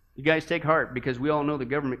 Hey, you guys take heart, because we all know the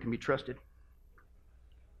government can be trusted.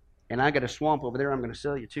 And I got a swamp over there I'm going to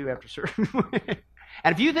sell you to after serving.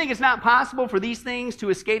 And if you think it's not possible for these things to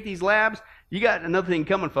escape these labs, you got another thing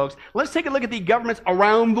coming, folks. Let's take a look at the governments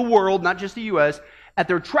around the world, not just the U.S., at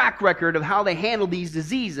their track record of how they handle these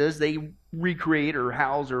diseases they recreate or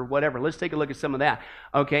house or whatever. Let's take a look at some of that,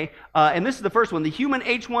 okay? And this is the first one. The human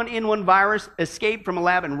H1N1 virus escaped from a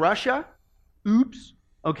lab in Russia. Oops.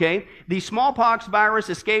 Okay? The smallpox virus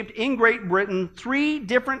escaped in Great Britain 3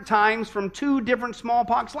 different times from 2 different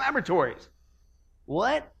smallpox laboratories.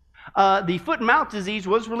 What? The foot and mouth disease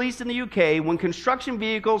was released in the UK when construction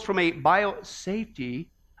vehicles from a biosafety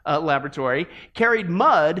laboratory carried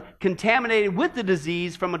mud contaminated with the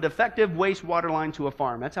disease from a defective wastewater line to a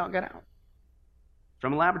farm. That's how it got out.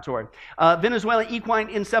 From a laboratory. Venezuela equine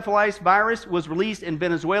encephalitis virus was released in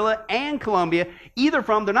Venezuela and Colombia,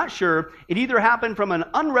 they're not sure. It either happened from an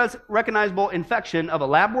unrecognizable infection of a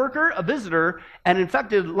lab worker, a visitor, an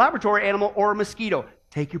infected laboratory animal, or a mosquito.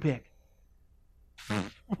 Take your pick.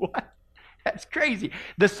 What? That's crazy.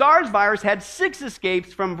 The SARS virus had 6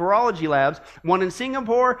 escapes from virology labs, 1 in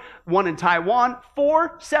Singapore, 1 in Taiwan,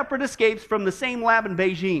 4 separate escapes from the same lab in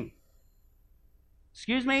Beijing.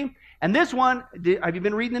 Excuse me? And this one, have you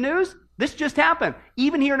been reading the news? This just happened.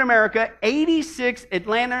 Even here in America, 86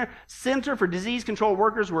 Atlanta Center for Disease Control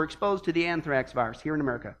workers were exposed to the anthrax virus here in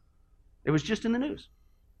America. It was just in the news.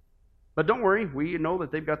 But don't worry, we know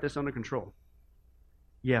that they've got this under control.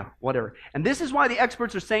 Yeah, whatever. And this is why the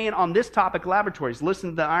experts are saying on this topic, laboratories,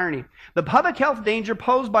 listen to the irony. The public health danger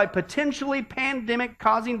posed by potentially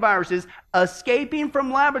pandemic-causing viruses escaping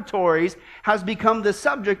from laboratories has become the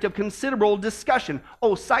subject of considerable discussion.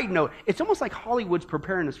 Oh, side note, it's almost like Hollywood's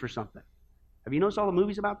preparing us for something. Have you noticed all the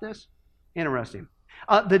movies about this? Interesting.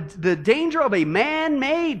 The danger of a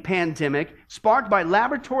man-made pandemic sparked by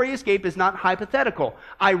laboratory escape is not hypothetical.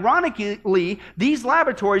 Ironically, these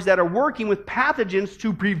laboratories that are working with pathogens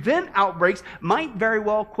to prevent outbreaks might very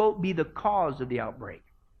well, quote, be the cause of the outbreak.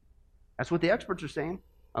 That's what the experts are saying,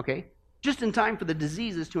 okay? Just in time for the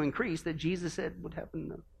diseases to increase that Jesus said would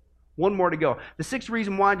happen. One more to go. The 6th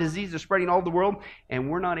reason why diseases are spreading all over the world, and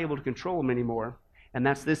we're not able to control them anymore, and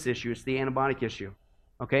that's this issue. It's the antibiotic issue.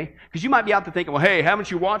 Okay? Because you might be out there thinking, well, hey,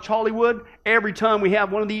 haven't you watched Hollywood? Every time we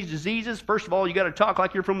have one of these diseases, first of all, you got to talk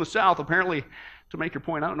like you're from the South. Apparently, to make your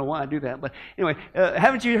point. I don't know why I do that. But anyway,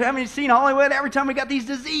 haven't you seen Hollywood? Every time we got these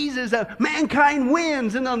diseases, mankind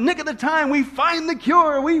wins. In the nick of the time, we find the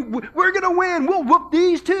cure. We're going to win. We'll whoop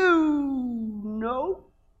these too. No.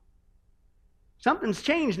 Something's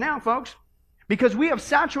changed now, folks. Because we have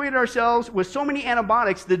saturated ourselves with so many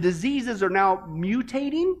antibiotics, the diseases are now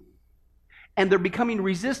mutating, and they're becoming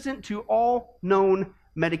resistant to all known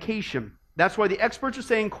medication. That's why the experts are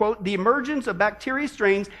saying, quote, the emergence of bacteria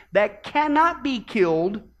strains that cannot be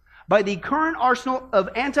killed by the current arsenal of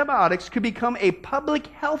antibiotics could become a public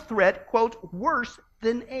health threat, quote, worse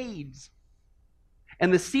than AIDS.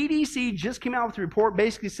 And the CDC just came out with a report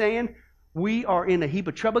basically saying we are in a heap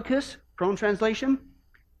of troublous, Crone translation,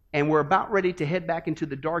 and we're about ready to head back into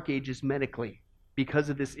the dark ages medically because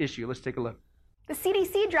of this issue. Let's take a look. The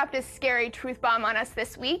CDC dropped a scary truth bomb on us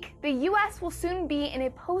this week. The U.S. will soon be in a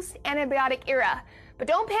post-antibiotic era. But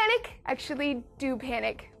don't panic. Actually, do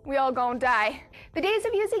panic. We all gonna die. The days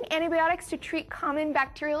of using antibiotics to treat common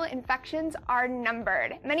bacterial infections are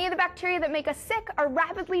numbered. Many of the bacteria that make us sick are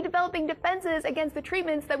rapidly developing defenses against the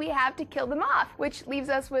treatments that we have to kill them off, which leaves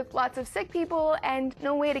us with lots of sick people and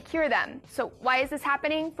no way to cure them. So why is this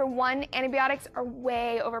happening? For one, antibiotics are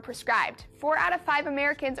way overprescribed. 4 out of 5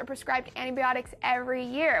 Americans are prescribed antibiotics every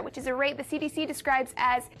year, which is a rate the CDC describes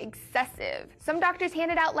as excessive. Some doctors hand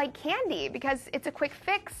it out like candy because it's a quick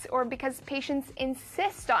fix or because patients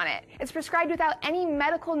insist on it. It's prescribed without any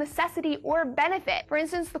medical necessity or benefit. For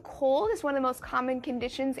instance, the cold is one of the most common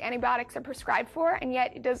conditions antibiotics are prescribed for, and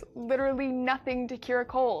yet it does literally nothing to cure a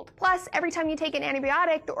cold. Plus, every time you take an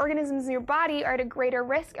antibiotic, the organisms in your body are at a greater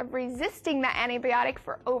risk of resisting that antibiotic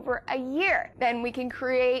for over a year. Then we can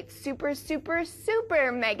create super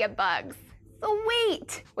mega bugs. The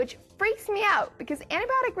wait, which freaks me out because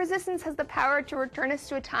antibiotic resistance has the power to return us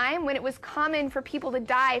to a time when it was common for people to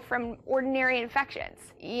die from ordinary infections.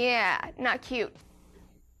 Yeah, not cute.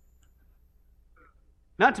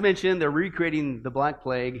 Not to mention they're recreating the Black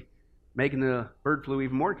Plague, making the bird flu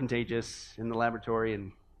even more contagious in the laboratory.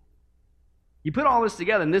 And you put all this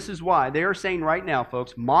together, and this is why they are saying right now,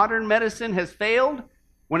 folks, modern medicine has failed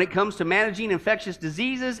when it comes to managing infectious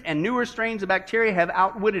diseases, and newer strains of bacteria have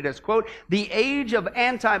outwitted us. Quote, the age of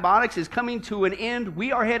antibiotics is coming to an end.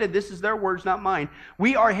 We are headed, this is their words, not mine,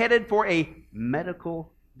 we are headed for a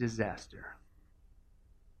medical disaster.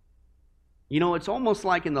 You know, it's almost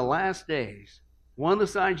like in the last days, one of the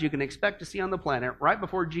signs you can expect to see on the planet right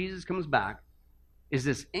before Jesus comes back is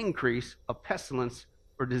this increase of pestilence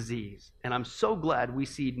or disease. And I'm so glad we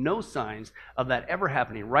see no signs of that ever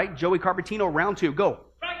happening. Right, Joey Carpentino, round 2, go.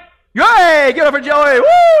 Yay! Get up for Joey!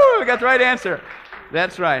 Woo! Got the right answer.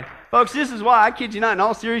 That's right. Folks, this is why, I kid you not, in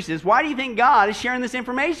all seriousness, why do you think God is sharing this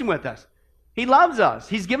information with us? He loves us.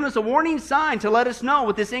 He's given us a warning sign to let us know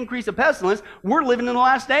with this increase of pestilence, we're living in the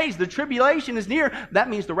last days. The tribulation is near. That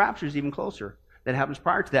means the rapture is even closer. That happens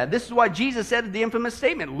prior to that. This is why Jesus said the infamous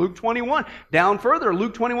statement, Luke 21. Down further,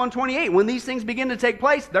 Luke 21:28. When these things begin to take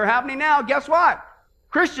place, they're happening now. Guess what?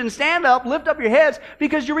 Christians, stand up, lift up your heads,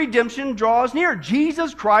 because your redemption draws near.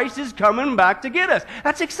 Jesus Christ is coming back to get us.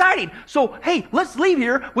 That's exciting. So, hey, let's leave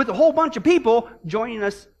here with a whole bunch of people joining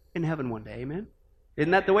us in heaven one day. Amen?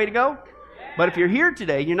 Isn't that the way to go? But if you're here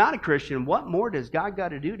today, you're not a Christian, what more does God got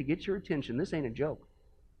to do to get your attention? This ain't a joke.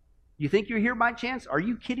 You think you're here by chance? Are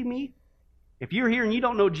you kidding me? If you're here and you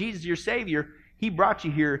don't know Jesus, your Savior, He brought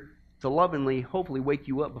you here to lovingly, hopefully, wake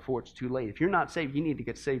you up before it's too late. If you're not saved, you need to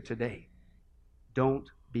get saved today. Don't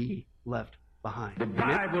be left behind. The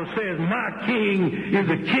Bible says, my king is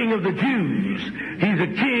the king of the Jews. He's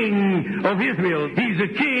the king of Israel. He's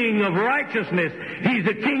the king of righteousness. He's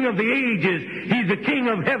the king of the ages. He's the king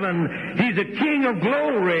of heaven. He's the king of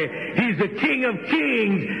glory. He's the king of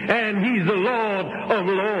kings. And he's the Lord of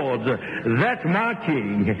lords. That's my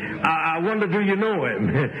king. I wonder, do you know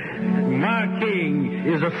him? My king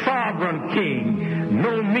is a sovereign king.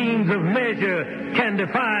 No means of measure can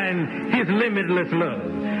define his limitless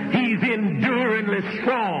love. He's enduringly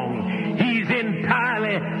strong. He's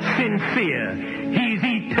entirely sincere. He's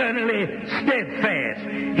eternally steadfast.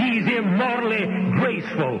 He's immortally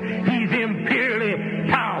graceful. He's imperially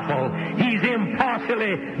powerful. He's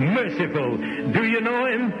impartially merciful. Do you know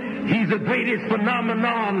him? He's the greatest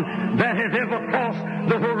phenomenon that has ever crossed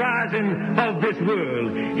the horizon of this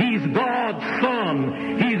world. He's God's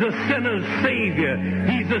Son. He's a sinner's Savior.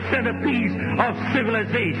 He's the centerpiece of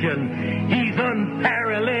civilization. He's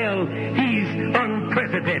unparalleled. He's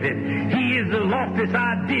unprecedented. He is the loftiest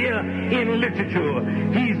idea in literature.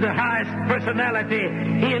 He's the highest personality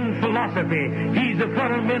in philosophy. He's the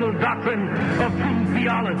fundamental doctrine of true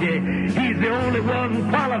theology. authority. He's the only one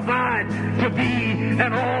qualified to be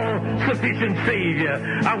an all-sufficient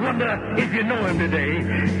Savior. I wonder if you know him today.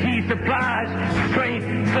 He supplies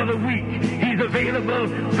strength for the weak. He's available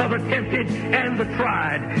for the tempted and the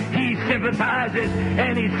tried. He sympathizes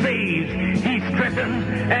and he saves. He strengthens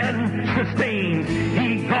and sustains.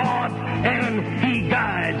 He guards and he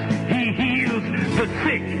guides. He heals the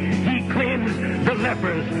sick. He cleanses the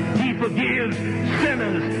lepers. He forgives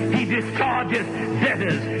sinners. He discharges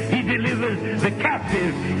debtors. He delivers the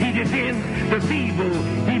captive. He defends the feeble.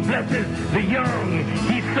 He blesses the young.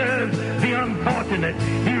 He serves the unfortunate.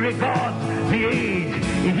 He regards the aged.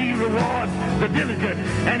 He rewards the diligent.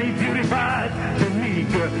 And he beautifies the meek.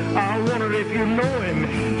 I wonder if you know him.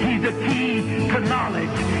 He's the key to knowledge.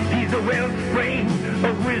 He's the wellspring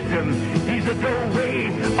of wisdom. He's the doorway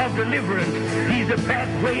of deliverance. He's the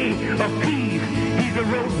pathway of peace. He's the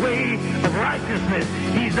roadway of righteousness.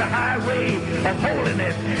 He's the highway of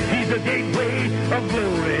holiness. He's the gateway of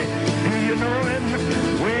glory. Do you know him?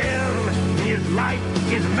 Well, his light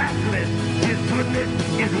is matchless. His goodness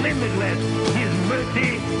is limitless. His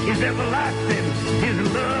mercy is everlasting.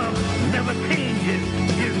 His love never changes.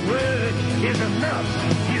 His word is enough.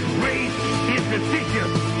 His grace is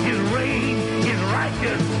sufficient. His reign is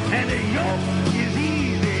righteous. And his yoke is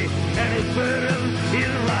easy. And his burden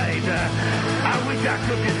is light. I wish I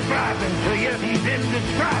could describe him to you. He's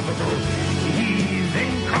indescribable. He's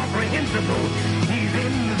incomprehensible. He's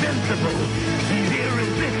invincible. He's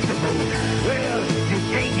irresistible. Well, you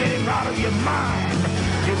can't get him out of your mind.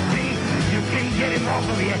 You can't get him off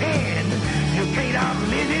of your hand. You can't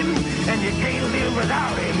outlive him, and you can't live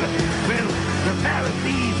without him. Well, the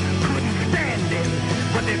Pharisees couldn't stand him,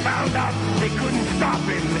 but they found out they couldn't stop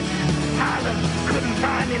him. Pilate couldn't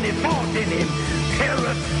find any fault in him.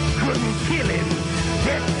 Herod couldn't kill him.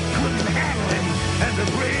 Death couldn't handle him, and the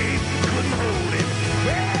grave couldn't hold him.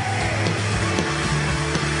 Yeah!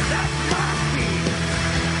 That's my king.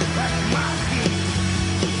 That's my king.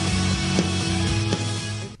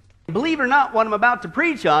 Believe it or not, what I'm about to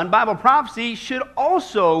preach on, Bible prophecy, should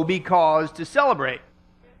also be cause to celebrate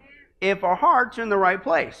if our hearts are in the right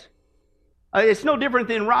place. It's no different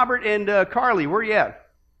than Robert and Carly. Where are you at?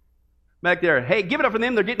 Back there. Hey, give it up for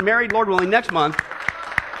them. They're getting married, Lord willing, next month.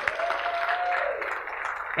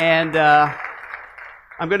 And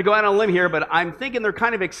I'm going to go out on a limb here, but I'm thinking they're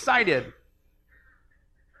kind of excited.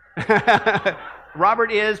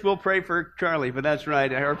 Robert is. We'll pray for Charlie, but that's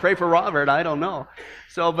right. Or pray for Robert. I don't know.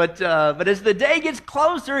 So, but as the day gets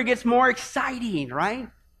closer, it gets more exciting, right?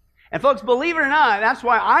 And folks, believe it or not, that's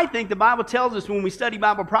why I think the Bible tells us when we study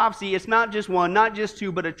Bible prophecy, it's not just one, not just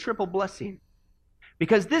two, but a triple blessing.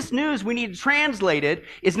 Because this news we need translated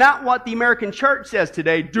is not what the American church says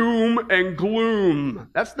today, doom and gloom.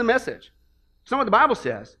 That's the message. It's not what the Bible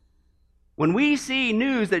says. When we see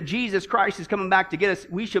news that Jesus Christ is coming back to get us,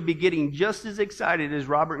 we should be getting just as excited as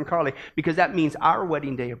Robert and Carly, because that means our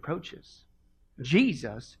wedding day approaches.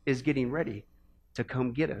 Jesus is getting ready to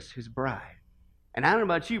come get us, his bride. And I don't know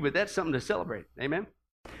about you, but that's something to celebrate. Amen?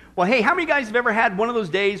 Well, hey, how many guys have ever had one of those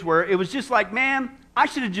days where it was just like, man, I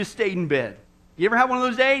should have just stayed in bed? You ever had one of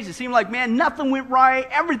those days? It seemed like, man, nothing went right,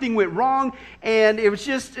 everything went wrong, and it was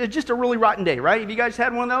just a really rotten day, right? Have you guys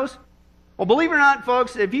had one of those? Well, believe it or not,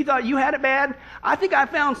 folks, if you thought you had it bad, I think I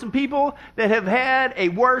found some people that have had a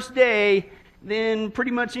worse day than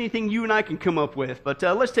pretty much anything you and I can come up with. But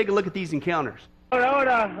let's take a look at these encounters.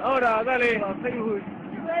 Ahora, dale.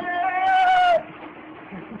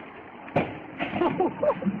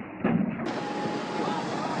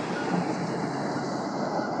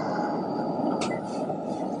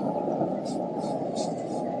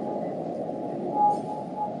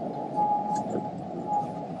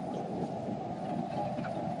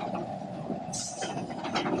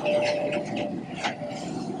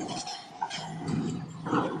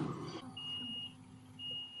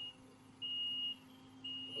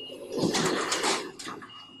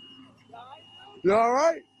 You all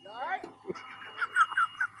right?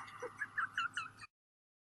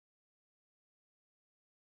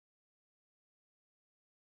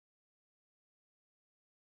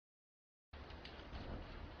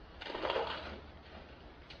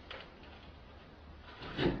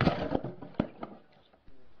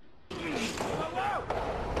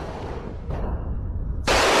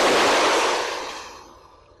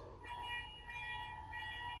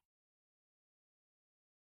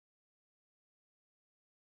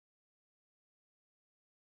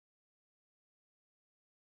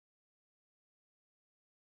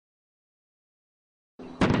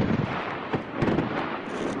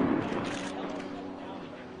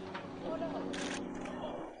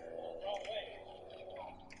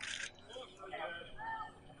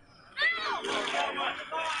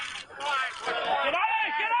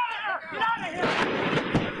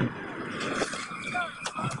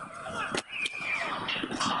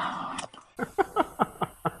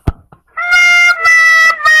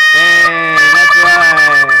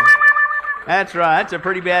 That's right. That's a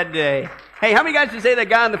pretty bad day. Hey, how many guys would say that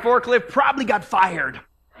guy on the forklift probably got fired?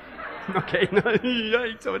 Okay, no,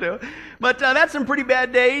 yikes, oh no. But that's some pretty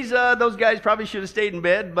bad days. Those guys probably should have stayed in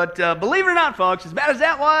bed. But believe it or not, folks, as bad as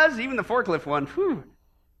that was, even the forklift one,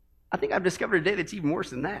 I think I've discovered a day that's even worse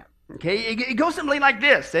than that. Okay, it goes something like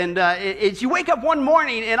this. And it's you wake up one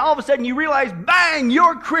morning and all of a sudden you realize, bang,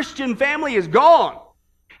 your Christian family is gone.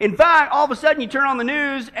 In fact, all of a sudden you turn on the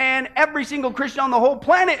news and every single Christian on the whole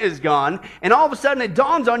planet is gone. And all of a sudden it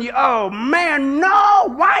dawns on you, oh man,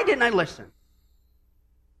 no, why didn't I listen?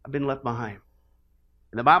 I've been left behind.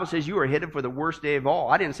 And the Bible says you are headed for the worst day of all.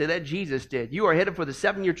 I didn't say that, Jesus did. You are headed for the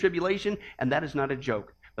 7-year tribulation, and that is not a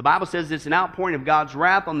joke. The Bible says it's an outpouring of God's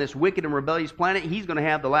wrath on this wicked and rebellious planet. He's going to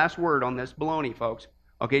have the last word on this baloney, folks.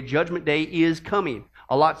 Okay, Judgment Day is coming.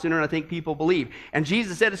 A lot sooner than I think people believe. And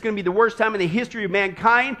Jesus said it's going to be the worst time in the history of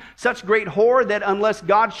mankind. Such great horror that unless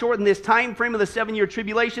God shortened this time frame of the 7-year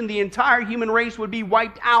tribulation, the entire human race would be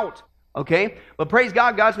wiped out. Okay? But praise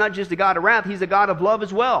God, God's not just a God of wrath, He's a God of love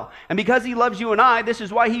as well. And because He loves you and I, this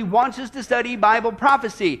is why He wants us to study Bible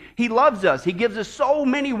prophecy. He loves us. He gives us so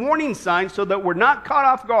many warning signs so that we're not caught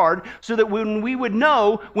off guard, so that when we would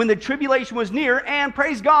know when the tribulation was near, and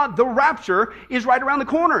praise God, the rapture is right around the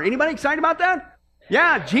corner. Anybody excited about that?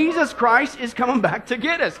 Yeah, Jesus Christ is coming back to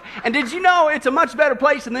get us. And did you know it's a much better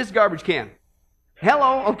place than this garbage can?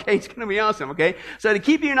 Hello? Okay, it's going to be awesome, okay? So to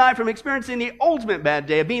keep you and I from experiencing the ultimate bad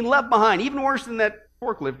day of being left behind, even worse than that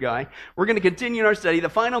forklift guy, we're going to continue in our study, the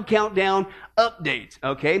final countdown update,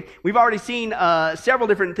 okay? We've already seen several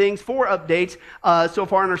different things, 4 updates so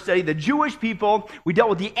far in our study. The Jewish people, we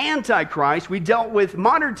dealt with the Antichrist, we dealt with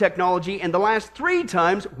modern technology, and the last 3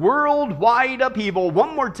 times, worldwide upheaval.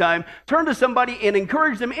 One more time, turn to somebody and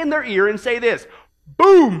encourage them in their ear and say this,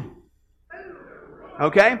 boom!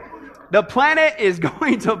 Okay? The planet is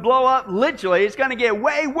going to blow up, literally. It's going to get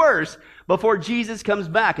way worse before Jesus comes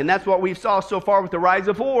back. And that's what we've saw so far with the rise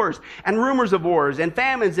of wars and rumors of wars and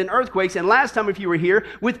famines and earthquakes. And last time, if you were here,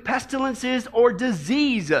 with pestilences or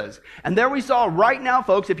diseases. And there we saw right now,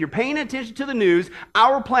 folks, if you're paying attention to the news,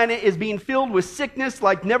 our planet is being filled with sickness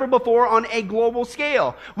like never before on a global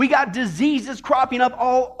scale. We got diseases cropping up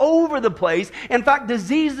all over the place. In fact,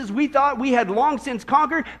 diseases we thought we had long since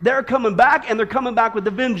conquered, they're coming back, and they're coming back with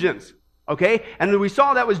a vengeance. Okay? And we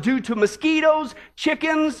saw that was due to mosquitoes,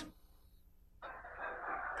 chickens.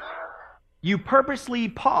 You purposely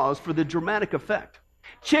pause for the dramatic effect.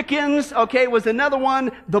 Chickens, okay, was another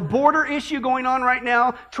one. The border issue going on right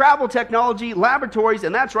now. Travel technology, laboratories,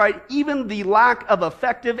 and that's right, even the lack of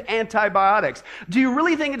effective antibiotics. Do you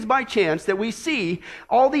really think it's by chance that we see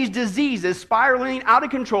all these diseases spiraling out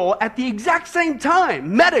of control at the exact same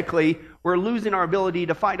time? Medically, we're losing our ability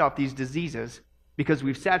to fight off these diseases because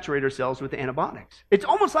we've saturated ourselves with antibiotics. It's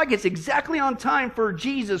almost like it's exactly on time for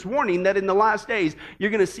Jesus' warning that in the last days,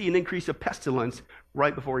 you're going to see an increase of pestilence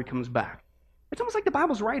right before He comes back. It's almost like the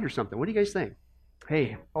Bible's right or something. What do you guys think?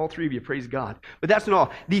 Hey, all 3 of you, praise God. But that's not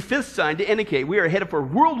all. The 5th sign to indicate we are headed for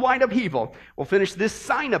worldwide upheaval, we'll finish this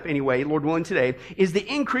sign up anyway, Lord willing today, is the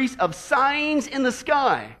increase of signs in the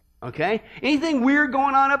sky. Okay? Anything weird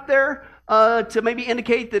going on up there to maybe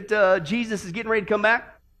indicate that Jesus is getting ready to come back?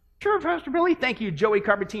 Sure, Pastor Billy. Thank you, Joey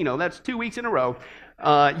Carpatino. That's 2 weeks in a row.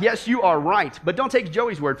 Yes, you are right, but don't take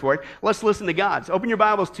Joey's word for it. Let's listen to God's. Open your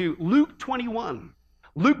Bibles to Luke 21.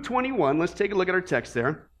 Luke 21, let's take a look at our text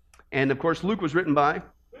there. And, of course, Luke was written by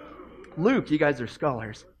Luke. You guys are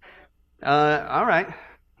scholars. All right,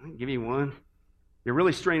 I'll give you one. You're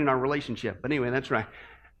really straining our relationship. But anyway, that's right.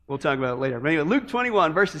 We'll talk about it later. But anyway, Luke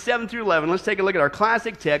 21, verses 7 through 11. Let's take a look at our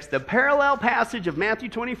classic text, the parallel passage of Matthew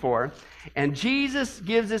 24. And Jesus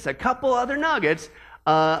gives us a couple other nuggets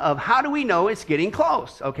of how do we know it's getting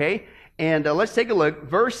close, okay? And let's take a look.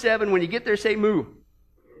 Verse 7, when you get there, say moo.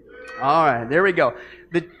 All right, there we go.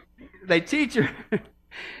 The teacher,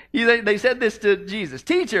 they said this to Jesus.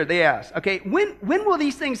 Teacher, they asked, okay, when will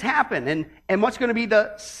these things happen? And what's going to be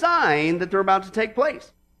the sign that they're about to take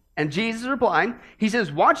place? And Jesus replied, he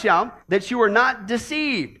says, watch out that you are not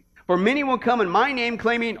deceived. For many will come in my name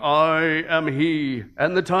claiming, I am He,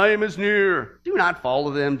 and the time is near. Do not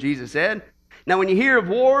follow them, Jesus said. Now when you hear of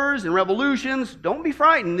wars and revolutions, don't be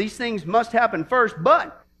frightened. These things must happen first,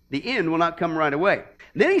 but the end will not come right away.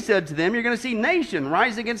 Then he said to them, you're going to see nation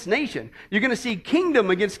rise against nation. You're going to see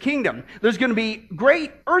kingdom against kingdom. There's going to be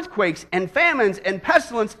great earthquakes and famines and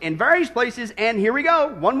pestilence in various places. And here we go,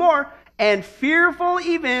 one more. And fearful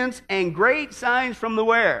events and great signs from the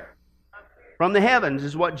where? From the heavens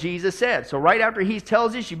is what Jesus said. So right after He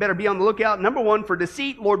tells us, you better be on the lookout, number 1, for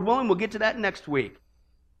deceit. Lord willing, we'll get to that next week.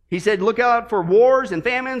 He said, look out for wars and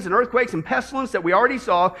famines and earthquakes and pestilence that we already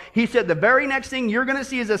saw. He said, the very next thing you're going to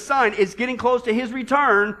see as a sign is getting close to his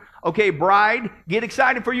return. Okay, bride, get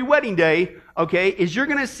excited for your wedding day. Okay, is you're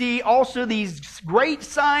going to see also these great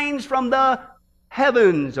signs from the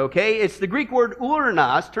heavens. Okay, it's the Greek word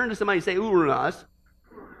uranos. Turn to somebody and say uranos.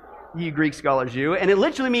 You Greek scholars, you. And it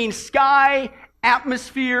literally means sky,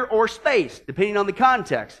 atmosphere, or space, depending on the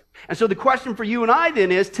context. And so the question for you and I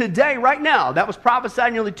then is, today, right now, that was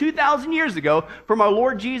prophesied nearly 2,000 years ago from our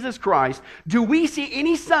Lord Jesus Christ, do we see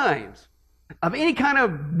any signs of any kind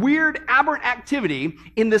of weird, aberrant activity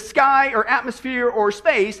in the sky or atmosphere or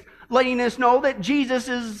space letting us know that Jesus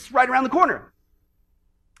is right around the corner?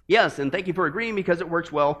 Yes, and thank you for agreeing because it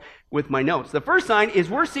works well with my notes. The first sign is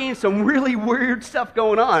we're seeing some really weird stuff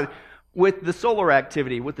going on with the solar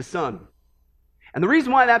activity, with the sun. And the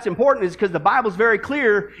reason why that's important is because the Bible's very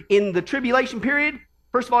clear in the tribulation period.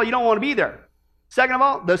 First of all, you don't want to be there. Second of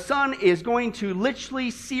all, the sun is going to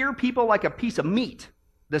literally sear people like a piece of meat.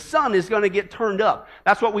 The sun is going to get turned up.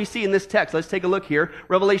 That's what we see in this text. Let's take a look here.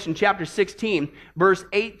 Revelation chapter 16, verse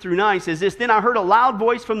 8 through 9 says this, Then I heard a loud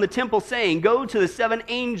voice from the temple saying, Go to the 7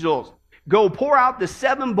 angels. Go pour out the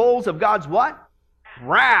 7 bowls of God's what?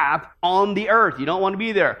 Wrath on the earth. You don't want to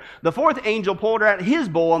be there. The 4th angel poured out his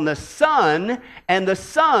bowl on the sun, and the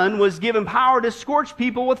sun was given power to scorch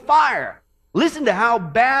people with fire. Listen to how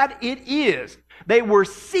bad it is. They were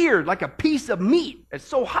seared like a piece of meat. It's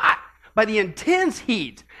so hot by the intense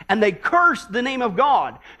heat, and they cursed the name of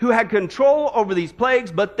God, who had control over these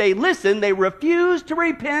plagues, but they listened, they refused to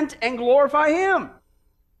repent and glorify him.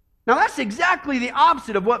 Now that's exactly the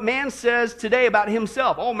opposite of what man says today about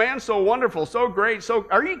himself. Oh, man's so wonderful, so great, so...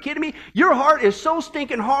 Are you kidding me? Your heart is so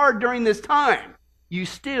stinking hard during this time. You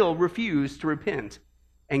still refuse to repent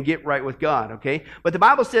and get right with God, okay? But the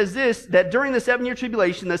Bible says this, that during the 7-year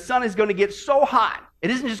tribulation, the sun is going to get so hot.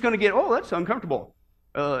 It isn't just going to get, oh, that's uncomfortable.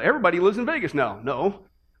 Everybody lives in Vegas now. No.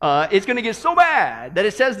 It's going to get so bad that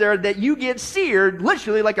it says there that you get seared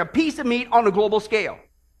literally like a piece of meat on a global scale.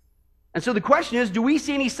 And so the question is, do we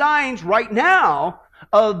see any signs right now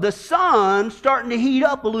of the sun starting to heat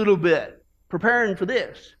up a little bit, preparing for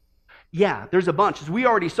this? Yeah, there's a bunch. As we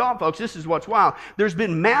already saw, folks, this is what's wild. There's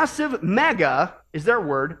been massive mega, is their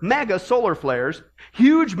word, mega solar flares,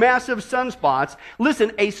 huge massive sunspots.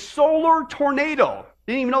 Listen, a solar tornado.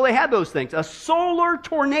 Didn't even know they had those things. A solar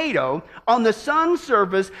tornado on the sun's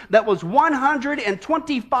surface that was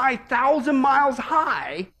 125,000 miles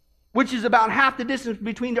high, which is about half the distance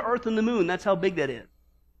between the earth and the moon. That's how big that is.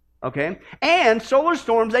 Okay? And solar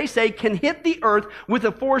storms, they say, can hit the earth with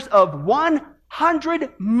a force of 100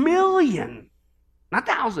 million, not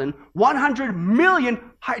 1,000, 100 million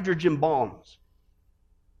hydrogen bombs.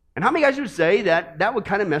 And how many guys would say that that would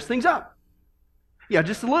kind of mess things up? Yeah,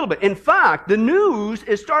 just a little bit. In fact, the news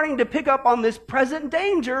is starting to pick up on this present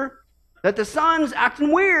danger that the sun's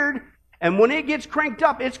acting weird, and when it gets cranked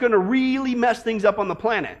up, it's going to really mess things up on the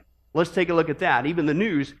planet. Let's take a look at that. Even the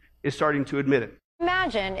news is starting to admit it.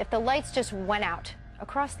 Imagine if the lights just went out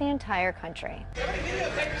across the entire country.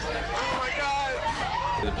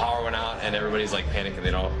 The power went out and everybody's like panicking.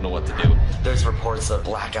 They don't know what to do. There's reports of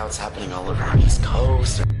blackouts happening all over our East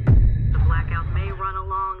Coast. The blackout may run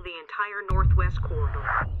along the entire Northwest corridor.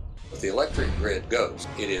 If the electric grid goes,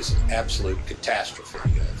 it is an absolute catastrophe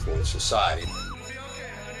for society.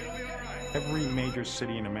 Every major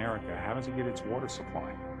city in America, how does it get its water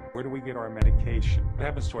supply? Where do we get our medication? What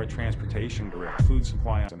happens to our transportation grid, food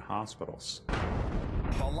supply in hospitals?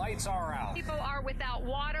 The lights are out. People are without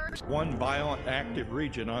water. One violent active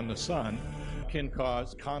region on the sun can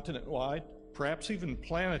cause continent-wide, perhaps even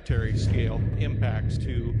planetary scale impacts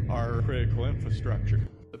to our critical infrastructure.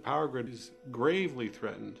 The power grid is gravely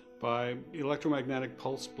threatened by electromagnetic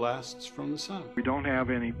pulse blasts from the sun. We don't have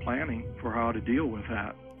any planning for how to deal with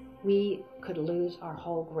that. We could lose our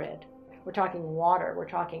whole grid. We're talking water, we're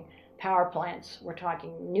talking power plants, we're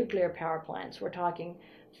talking nuclear power plants, we're talking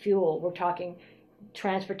fuel, we're talking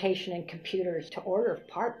transportation and computers to order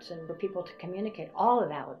parts and for people to communicate. All of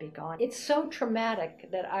that would be gone. It's so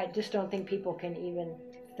traumatic that I just don't think people can even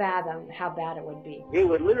fathom how bad it would be. It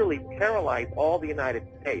would literally paralyze all the United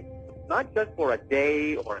States, not just for a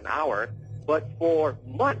day or an hour, but for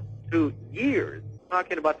months to years.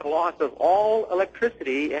 Talking about the loss of all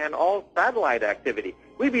electricity and all satellite activity.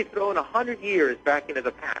 We'd be thrown 100 years back into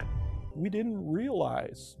the past. We didn't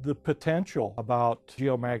realize the potential about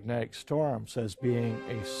geomagnetic storms as being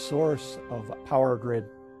a source of power grid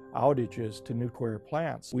outages to nuclear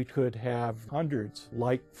plants. We could have hundreds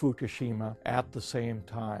like Fukushima at the same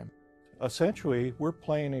time. Essentially, we're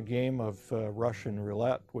playing a game of Russian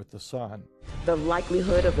roulette with the sun. The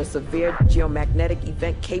likelihood of a severe geomagnetic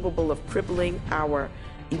event capable of crippling our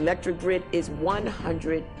electric grid is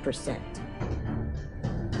 100%.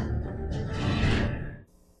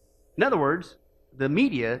 In other words, the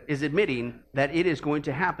media is admitting that it is going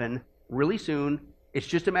to happen really soon. It's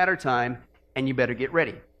just a matter of time, and you better get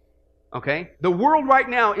ready. Okay? The world right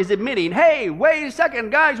now is admitting, hey, wait a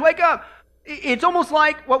second, guys, wake up. It's almost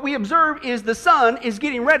like what we observe is the sun is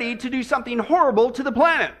getting ready to do something horrible to the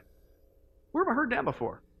planet. Where have I heard that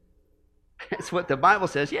before? That's what the Bible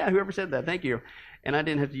says. Yeah, whoever said that, thank you. And I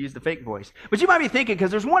didn't have to use the fake voice. But you might be thinking, because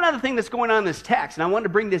there's one other thing that's going on in this text, and I wanted to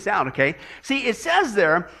bring this out, okay? See, it says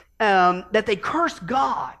there that they cursed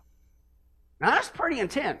God. Now, that's pretty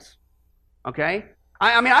intense, okay?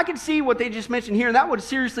 I mean, I can see what they just mentioned here, and that would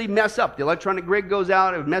seriously mess up. The electronic grid goes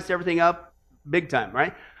out, it would mess everything up big time,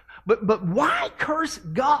 right? But why curse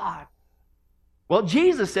God? Well,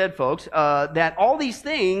 Jesus said, folks, that all these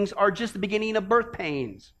things are just the beginning of birth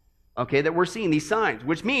pains, okay, that we're seeing, these signs,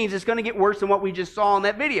 which means it's going to get worse than what we just saw in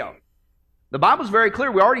that video. The Bible's very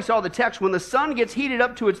clear. We already saw the text. When the sun gets heated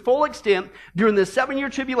up to its full extent during the 7-year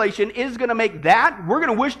tribulation, it is going to make that, we're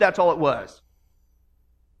going to wish that's all it was.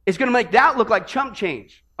 It's going to make that look like chump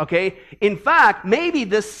change, okay? In fact, maybe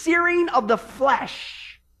the searing of the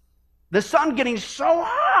flesh, the sun getting so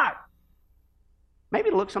hot, maybe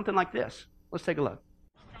it'll look something like this. Let's take a look.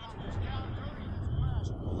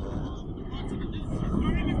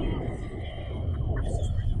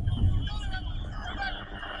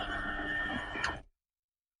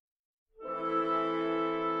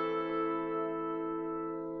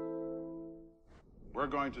 We're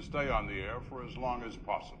going to stay on the air for as long as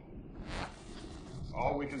possible.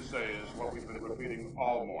 All we can say is what we've been repeating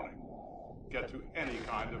all morning. Get to any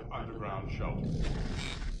kind of underground shelter.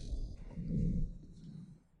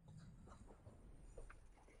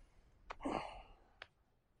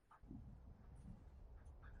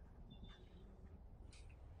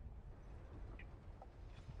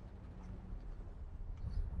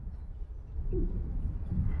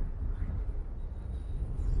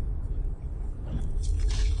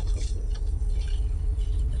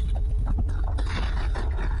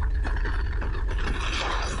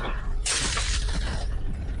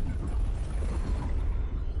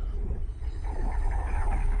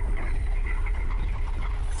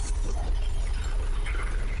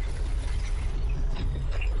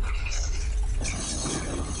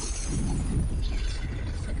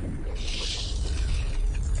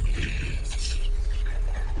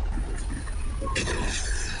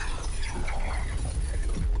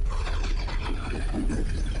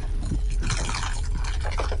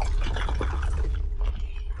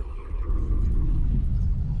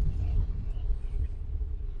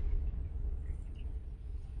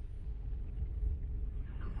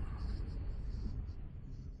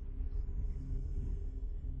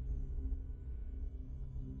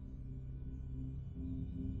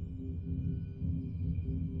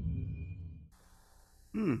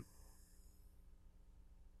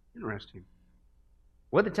 Interesting.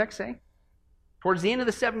 What did the text say? Towards the end of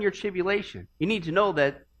the 7-year tribulation, you need to know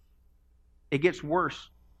that it gets worse,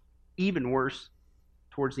 even worse,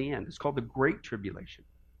 towards the end. It's called the Great Tribulation.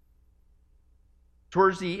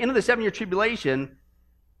 Towards the end of the 7-year tribulation,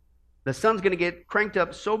 the sun's going to get cranked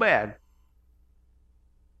up so bad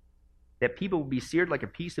that people will be seared like a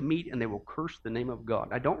piece of meat and they will curse the name of God.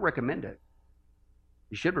 I don't recommend it.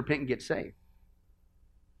 You should repent and get saved.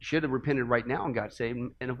 You should have repented right now and got saved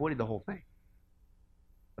and avoided the whole thing.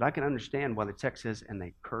 But I can understand why the text says, and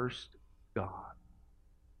they cursed God.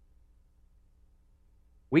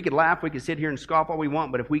 We could laugh, we could sit here and scoff all we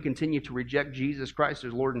want, but if we continue to reject Jesus Christ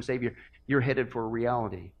as Lord and Savior, you're headed for a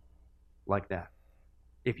reality like that,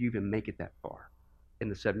 if you even make it that far in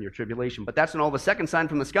the 7-year tribulation. But that's not all. The second sign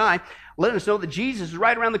from the sky, letting us know that Jesus is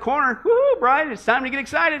right around the corner. Woo, bride, it's time to get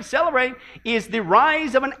excited, celebrate, is the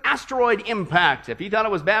rise of an asteroid impact. If you thought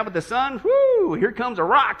it was bad with the sun, whoo, here comes a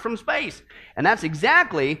rock from space. And that's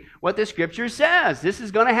exactly what the scripture says. This is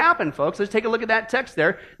going to happen, folks. Let's take a look at that text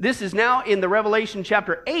there. This is now in the Revelation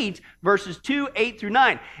chapter 8, verses 2, 8 through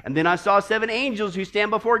 9. And then I saw 7 angels who stand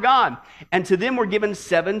before God, and to them were given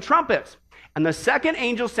 7 trumpets. And the second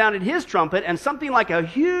angel sounded his trumpet, and something like a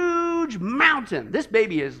huge mountain, this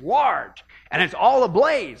baby is large, and it's all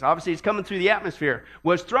ablaze, obviously it's coming through the atmosphere,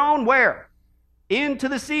 was thrown where? Into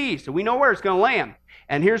the sea. So we know where it's going to land.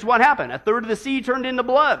 And here's what happened. 1/3 of the sea turned into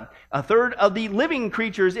blood. 1/3 of the living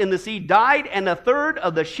creatures in the sea died, and 1/3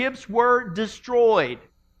 of the ships were destroyed.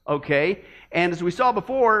 Okay? And as we saw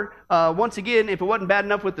before, once again, if it wasn't bad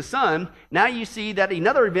enough with the sun, now you see that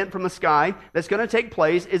another event from the sky that's going to take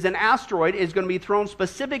place is an asteroid is going to be thrown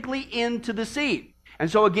specifically into the sea. And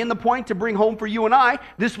so again, the point to bring home for you and I,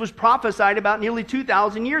 this was prophesied about nearly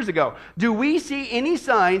 2,000 years ago. Do we see any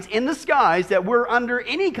signs in the skies that we're under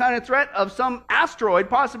any kind of threat of some asteroid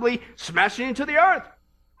possibly smashing into the earth?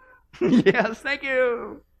 Yes, thank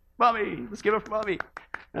you, Bobby. Let's give it for Bobby.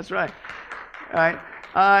 That's right. All right.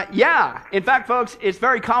 Yeah. In fact, folks, it's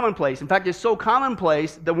very commonplace. In fact, it's so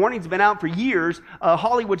commonplace, the warning's been out for years.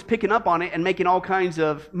 Hollywood's picking up on it and making all kinds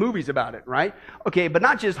of movies about it, right? Okay, but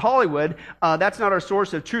not just Hollywood. That's not our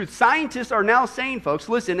source of truth. Scientists are now saying, folks,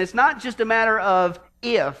 listen, it's not just a matter of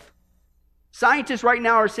if. Scientists right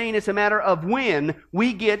now are saying it's a matter of when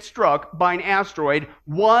we get struck by an asteroid.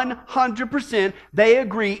 100% they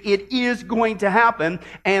agree it is going to happen,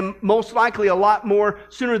 and most likely a lot more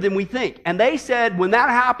sooner than we think. And they said when that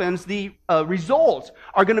happens, the results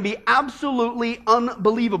are going to be absolutely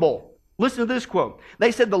unbelievable. Listen to this quote.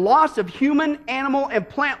 They said the loss of human, animal, and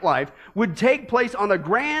plant life would take place on a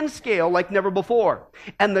grand scale like never before.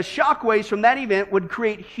 And the shock waves from that event would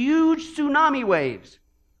create huge tsunami waves,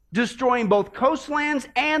 destroying both coastlands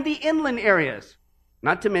and the inland areas.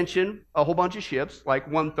 Not to mention a whole bunch of ships,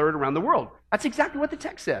 like 1/3 around the world. That's exactly what the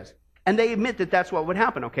text says. And they admit that that's what would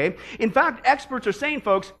happen, okay? In fact, experts are saying,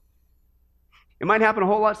 folks, it might happen a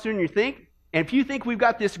whole lot sooner than you think. And if you think we've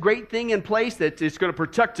got this great thing in place that is going to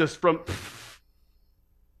protect us from...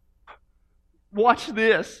 Watch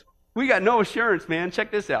this. We got no assurance, man.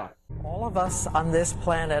 Check this out. All of us on this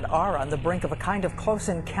planet are on the brink of a kind of close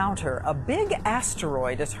encounter. A big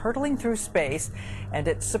asteroid is hurtling through space, and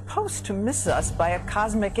it's supposed to miss us by a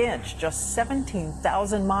cosmic inch, just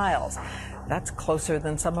 17,000 miles. That's closer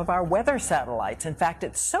than some of our weather satellites. In fact,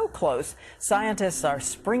 it's so close, scientists are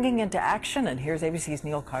springing into action, and here's ABC's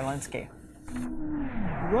Neil Karlinski.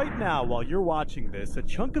 Right now, while you're watching this, a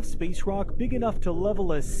chunk of space rock big enough to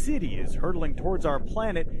level a city is hurtling towards our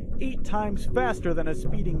planet 8 times faster than a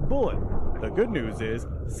speeding bullet. The good news is,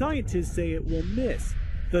 scientists say it will miss.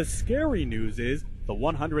 The scary news is, the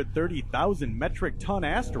 130,000 metric ton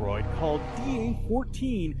asteroid called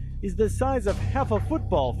DA-14 is the size of half a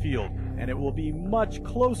football field, and it will be much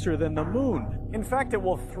closer than the moon. In fact, it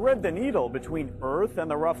will thread the needle between Earth and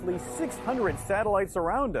the roughly 600 satellites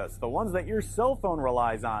around us, the ones that your cell phone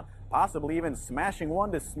relies on, possibly even smashing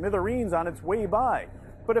one to smithereens on its way by.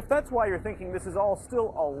 But if that's why you're thinking this is all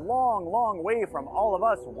still a long, long way from all of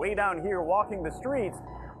us way down here walking the streets,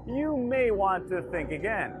 you may want to think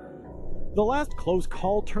again. The last close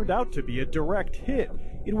call turned out to be a direct hit.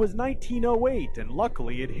 It was 1908, and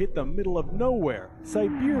luckily it hit the middle of nowhere,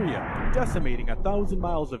 Siberia, decimating 1,000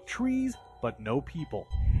 miles of trees, but no people.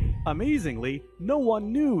 Amazingly, no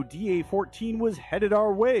one knew DA-14 was headed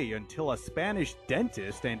our way until a Spanish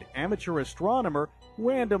dentist and amateur astronomer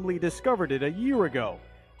randomly discovered it a year ago.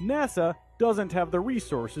 NASA doesn't have the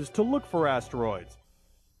resources to look for asteroids.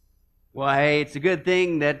 Well, hey, it's a good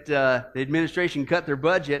thing that the administration cut their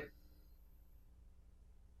budget.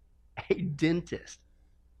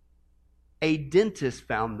 A dentist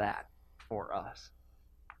found that for us.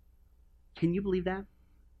 Can you believe that?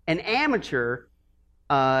 An amateur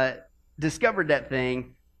discovered that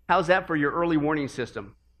thing. How's that for your early warning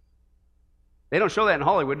system? They don't show that in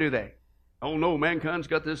Hollywood, do they? Oh no, mankind's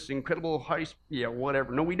got this incredible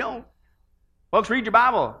whatever. No, we don't. Folks, read your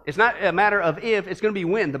Bible. It's not a matter of if, it's going to be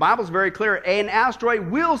when. The Bible's very clear. An asteroid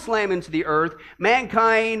will slam into the earth.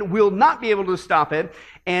 Mankind will not be able to stop it.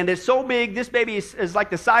 And it's so big, this baby is like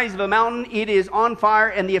the size of a mountain. It is on fire,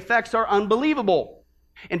 and the effects are unbelievable.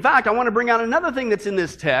 In fact, I want to bring out another thing that's in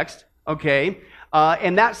this text, okay?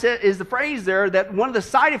 And that is the phrase there that one of the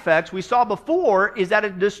side effects we saw before is that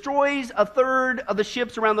it destroys 1/3 of the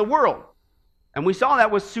ships around the world. And we saw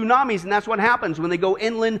that with tsunamis, and that's what happens. When they go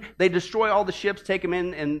inland, they destroy all the ships, take them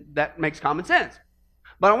in, and that makes common sense.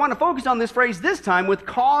 But I want to focus on this phrase this time with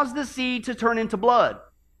cause the sea to turn into blood.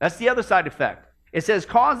 That's the other side effect. It says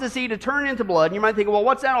cause the sea to turn into blood, and you might think, well,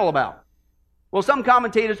 what's that all about? Well, some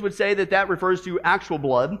commentators would say that that refers to actual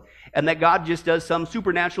blood, and that God just does some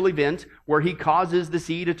supernatural event where he causes the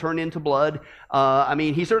sea to turn into blood.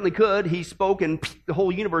 He certainly could. He spoke, and the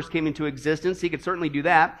whole universe came into existence. He could certainly do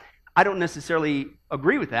that. I don't necessarily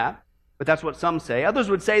agree with that, but that's what some say. Others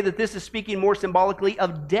would say that this is speaking more symbolically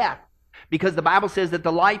of death, because the Bible says that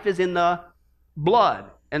the life is in the blood.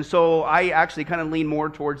 And so I actually kind of lean more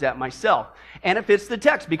towards that myself. And it fits the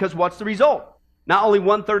text, because what's the result? Not only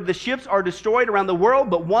 1/3 of the ships are destroyed around the world,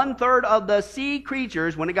 but 1/3 of the sea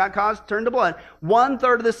creatures, when it got turned to blood,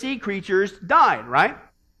 1/3 of the sea creatures died, right?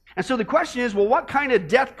 And so the question is, well, what kind of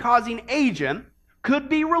death-causing agent could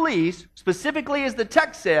be released, specifically as the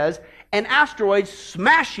text says, an asteroid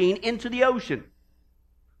smashing into the ocean.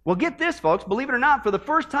 Well, get this, folks. Believe it or not, for the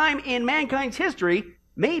first time in mankind's history,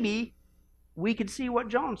 maybe we could see what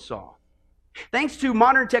John saw. Thanks to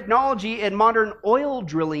modern technology and modern oil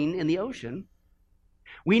drilling in the ocean,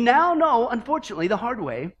 we now know, unfortunately, the hard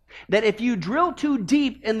way, that if you drill too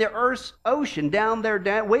deep in the Earth's ocean, down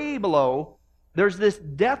there, way below, there's this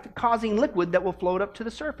death-causing liquid that will float up to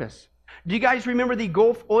the surface. Do you guys remember the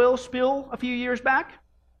Gulf oil spill a few years back?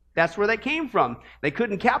 That's where that came from. They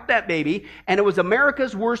couldn't cap that baby, and it was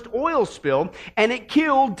America's worst oil spill, and it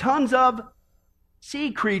killed tons of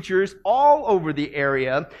sea creatures all over the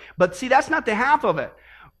area. But see, that's not the half of it.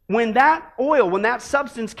 When that oil, when that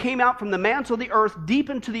substance came out from the mantle of the earth deep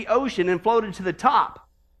into the ocean and floated to the top,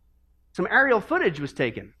 some aerial footage was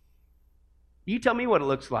taken. You tell me what it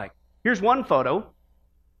looks like. Here's one photo.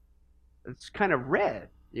 It's kind of red.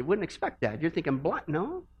 You wouldn't expect that. You're thinking black.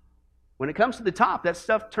 No. When it comes to the top, that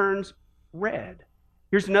stuff turns red.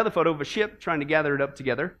 Here's another photo of a ship trying to gather it up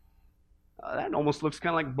together. That almost looks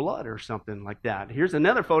kind of like blood or something like that. Here's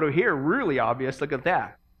another photo here, really obvious. Look at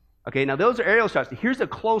that. Okay, now those are aerial shots. Here's a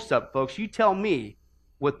close-up, folks. You tell me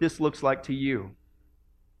what this looks like to you.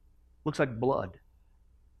 Looks like blood.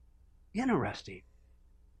 Interesting.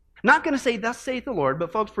 Not going to say, thus saith the Lord,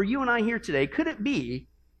 but folks, for you and I here today, could it be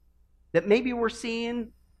that maybe we're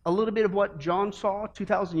seeing a little bit of what John saw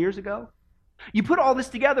 2,000 years ago? You put all this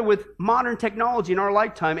together with modern technology in our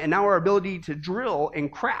lifetime and now our ability to drill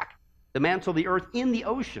and crack the mantle of the earth in the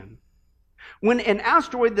ocean. When an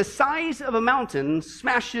asteroid the size of a mountain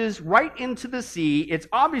smashes right into the sea, it's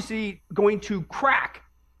obviously going to crack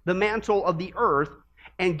the mantle of the earth,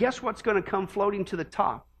 and guess what's going to come floating to the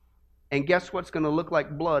top? And guess what's going to look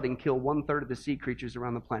like blood and kill 1/3 of the sea creatures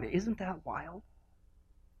around the planet? Isn't that wild?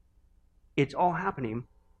 It's all happening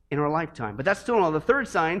in our lifetime. But that's still not the third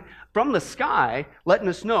sign from the sky letting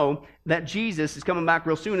us know that Jesus is coming back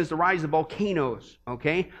real soon is the rise of volcanoes.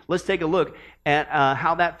 Okay? Let's take a look at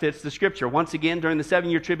how that fits the scripture. Once again, during the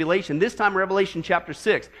 7-year tribulation, this time Revelation chapter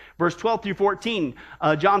 6, verse 12 through 14,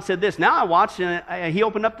 John said this, "Now I watched, and he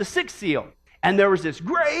opened up the 6th seal, and there was this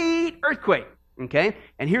great earthquake." Okay?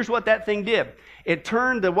 And here's what that thing did. It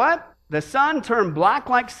turned the what? The sun turned black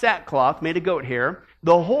like sackcloth, made of goat hair.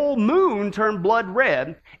 The whole moon turned blood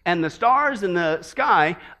red, and the stars in the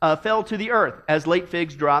sky fell to the earth, as late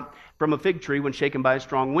figs drop from a fig tree when shaken by a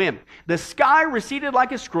strong wind. The sky receded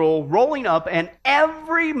like a scroll, rolling up, and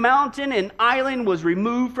every mountain and island was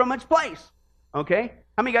removed from its place. Okay?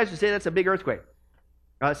 How many guys would say that's a big earthquake?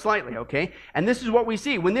 Slightly, okay? And this is what we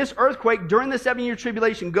see. When this earthquake during the 7-year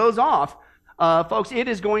tribulation goes off, folks, it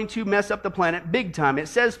is going to mess up the planet big time. It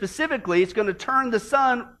says specifically it's going to turn the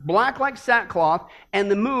sun black like sackcloth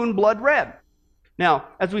and the moon blood red. Now,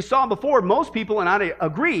 as we saw before, most people, and I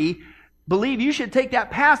agree, believe you should take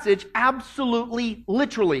that passage absolutely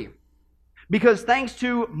literally. Because thanks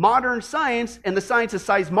to modern science and the science of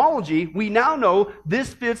seismology, we now know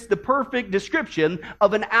this fits the perfect description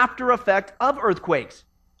of an after effect of earthquakes.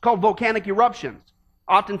 It's called volcanic eruptions.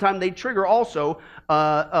 Oftentimes they trigger also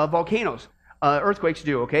volcanoes. Earthquakes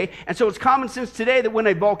do, okay? And so it's common sense today that when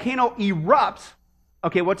a volcano erupts,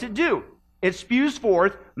 okay, what's it do? It spews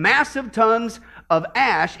forth massive tons of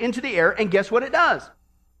ash into the air, and guess what it does?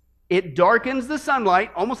 It darkens the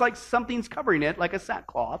sunlight, almost like something's covering it, like a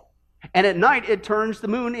sackcloth, and at night it turns the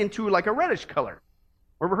moon into like a reddish color.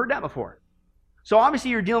 Ever heard that before? So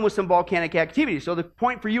obviously you're dealing with some volcanic activity. So the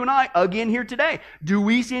point for you and I, again here today, do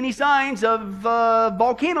we see any signs of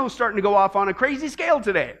volcanoes starting to go off on a crazy scale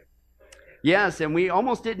today? Yes, and we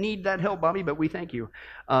almost didn't need that help, Bobby, but we thank you.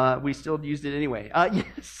 We still used it anyway.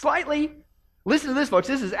 Slightly. Listen to this, folks.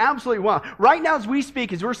 This is absolutely wild. Right now, as we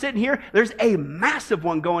speak, as we're sitting here, there's a massive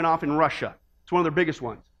one going off in Russia. It's one of their biggest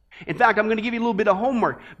ones. In fact, I'm going to give you a little bit of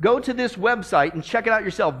homework. Go to this website and check it out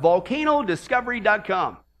yourself,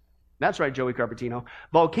 volcanodiscovery.com. That's right, Joey Carpentino.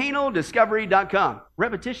 Volcanodiscovery.com.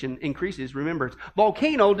 Repetition increases remembrance.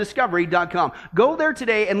 Volcanodiscovery.com. Go there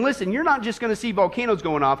today and listen. You're not just going to see volcanoes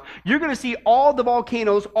going off. You're going to see all the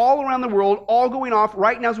volcanoes all around the world, all going off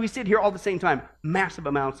right now as we sit here all at the same time. Massive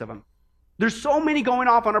amounts of them. There's so many going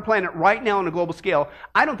off on our planet right now on a global scale.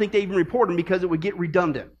 I don't think they even report them because it would get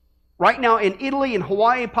redundant. Right now in Italy, in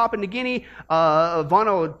Hawaii, Papua New Guinea,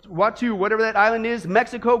 Vanuatu, whatever that island is,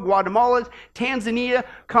 Mexico, Guatemala, Tanzania,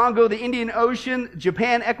 Congo, the Indian Ocean,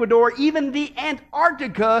 Japan, Ecuador, even the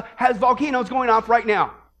Antarctica has volcanoes going off right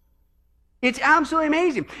now. It's absolutely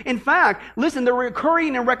amazing. In fact, listen, they're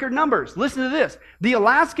occurring in record numbers. Listen to this. The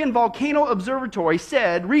Alaskan Volcano Observatory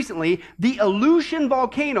said recently the Aleutian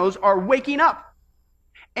volcanoes are waking up.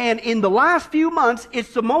 And in the last few months,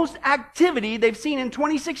 it's the most activity they've seen in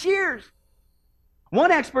 26 years. One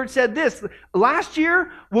expert said this: last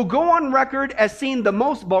year will go on record as seeing the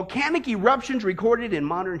most volcanic eruptions recorded in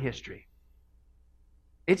modern history.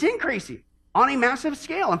 It's increasing on a massive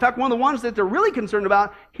scale. In fact, one of the ones that they're really concerned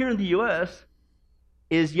about here in the U.S.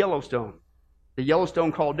 is Yellowstone, the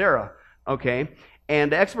Yellowstone caldera, okay?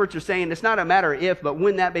 And the experts are saying it's not a matter of if, but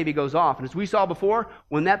when that baby goes off. And as we saw before,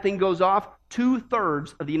 when that thing goes off,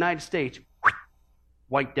 2/3 of the United States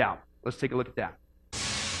wiped out. Let's take a look at that.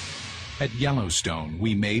 At Yellowstone,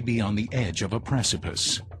 we may be on the edge of a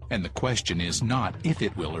precipice. And the question is not if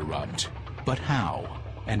it will erupt, but how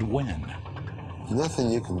and when.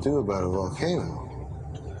 Nothing you can do about a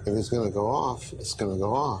volcano. If it's going to go off, it's going to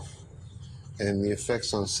go off. And the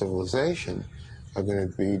effects on civilization are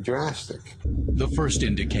going to be drastic. The first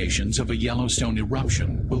indications of a Yellowstone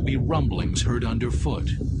eruption will be rumblings heard underfoot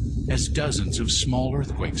as dozens of small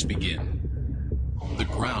earthquakes begin. The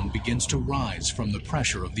ground begins to rise from the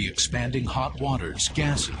pressure of the expanding hot waters,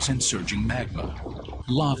 gases, and surging magma.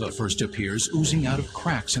 Lava first appears oozing out of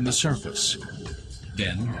cracks in the surface.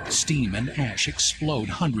 Then, steam and ash explode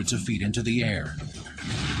hundreds of feet into the air.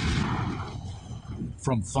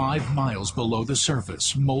 From 5 miles below the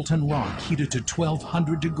surface, molten rock heated to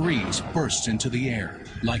 1,200 degrees bursts into the air.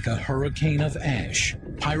 Like a hurricane of ash,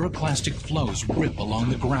 pyroclastic flows rip along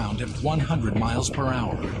the ground at 100 miles per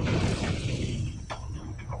hour.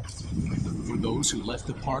 For those who left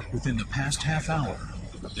the park within the past half hour,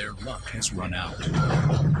 their luck has run out.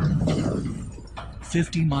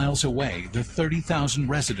 50 miles away, the 30,000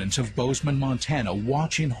 residents of Bozeman, Montana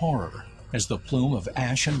watch in horror as the plume of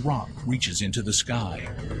ash and rock reaches into the sky.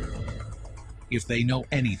 If they know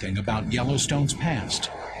anything about Yellowstone's past,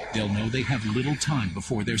 they'll know they have little time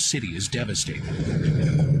before their city is devastated.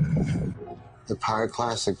 The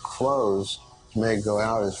pyroclastic flows may go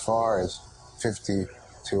out as far as 50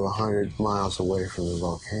 to 100 miles away from the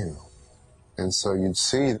volcano. And so you'd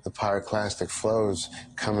see the pyroclastic flows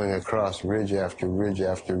coming across ridge after ridge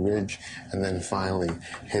after ridge, and then finally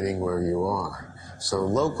hitting where you are. So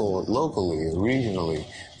locally, regionally,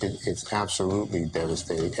 it's absolutely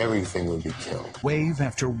devastating. Everything would be killed. Wave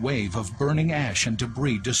after wave of burning ash and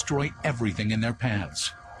debris destroy everything in their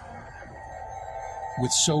paths.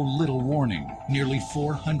 With so little warning, nearly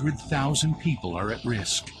 400,000 people are at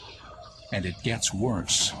risk. And it gets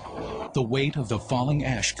worse. The weight of the falling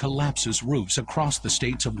ash collapses roofs across the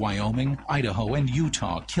states of Wyoming, Idaho, and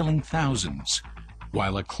Utah, killing thousands.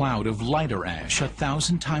 While a cloud of lighter ash,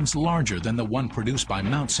 1,000 times larger than the one produced by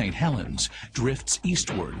Mount St. Helens, drifts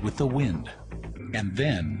eastward with the wind. And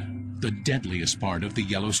then, the deadliest part of the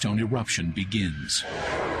Yellowstone eruption begins.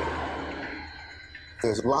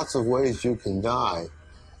 There's lots of ways you can die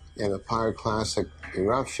in a pyroclastic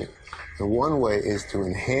eruption. And one way is to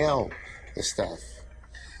inhale the stuff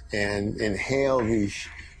and inhale these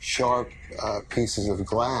sharp pieces of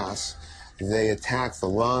glass. They attack the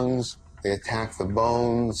lungs, they attack the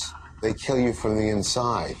bones, they kill you from the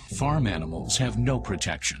inside. Farm animals have no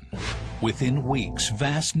protection. Within weeks,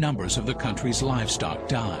 vast numbers of the country's livestock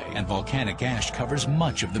die, and volcanic ash covers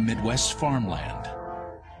much of the Midwest's farmland.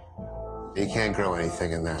 You can't grow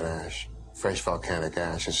anything in that ash. Fresh volcanic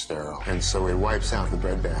ash is sterile. And so it wipes out the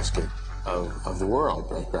breadbasket of the world,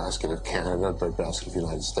 breadbasket of Canada, breadbasket of the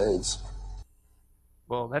United States.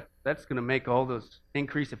 Well, that's going to make all those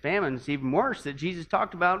increase of famines even worse that Jesus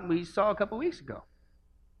talked about and we saw a couple weeks ago.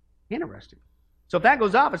 Interesting. So if that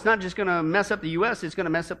goes off, it's not just going to mess up the U.S., it's going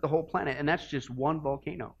to mess up the whole planet, and that's just one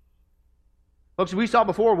volcano. Folks, we saw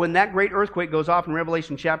before when that great earthquake goes off in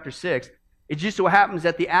Revelation chapter 6, it just so happens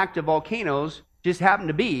that the active volcanoes just happen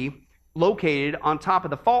to be located on top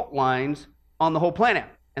of the fault lines on the whole planet.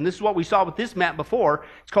 And this is what we saw with this map before.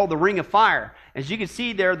 It's called the Ring of Fire. As you can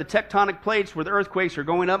see there, the tectonic plates where the earthquakes are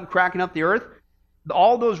going up and cracking up the earth,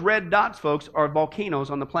 all those red dots, folks, are volcanoes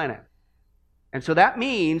on the planet. And so that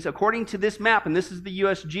means, according to this map, and this is the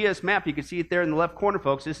USGS map, you can see it there in the left corner,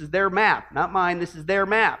 folks, this is their map, not mine, this is their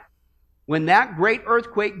map. When that great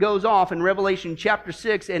earthquake goes off in Revelation chapter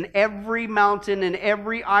 6 and every mountain and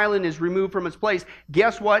every island is removed from its place,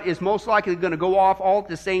 guess what is most likely going to go off all at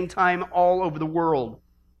the same time all over the world?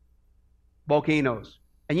 Volcanoes.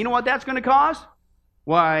 And you know what that's going to cause?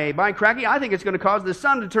 Why, by cracky, I think it's going to cause the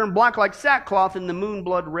sun to turn black like sackcloth and the moon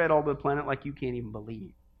blood red all over the planet like you can't even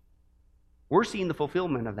believe. We're seeing the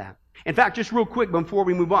fulfillment of that. In fact, just real quick before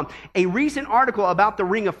we move on, a recent article about the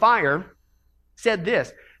Ring of Fire said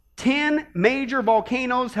this: 10 major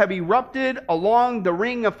volcanoes have erupted along the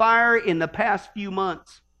Ring of Fire in the past few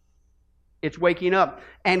months. It's waking up.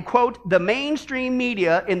 And, quote, the mainstream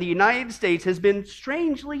media in the United States has been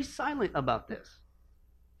strangely silent about this.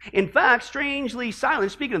 In fact, strangely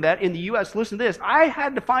silent, speaking of that, in the U.S., listen to this. I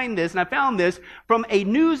had to find this, and I found this from a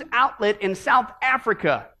news outlet in South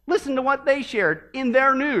Africa. Listen to what they shared in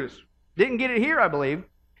their news. Didn't get it here, I believe.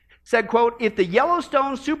 Said, quote, if the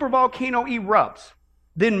Yellowstone supervolcano erupts,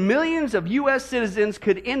 then millions of U.S. citizens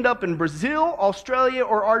could end up in Brazil, Australia,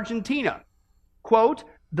 or Argentina. Quote,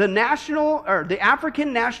 the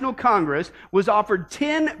African National Congress was offered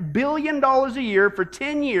 $10 billion a year for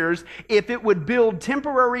 10 years if it would build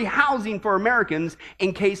temporary housing for Americans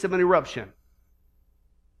in case of an eruption.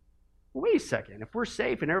 Wait a second. If we're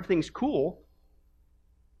safe and everything's cool,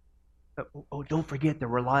 don't forget they're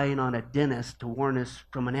relying on a dentist to warn us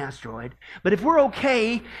from an asteroid. But if we're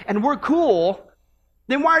okay and we're cool,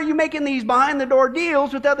 then why are you making these behind-the-door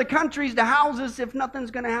deals with other countries to house us if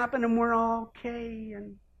nothing's going to happen and we're okay?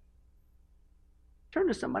 And turn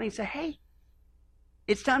to somebody and say, hey,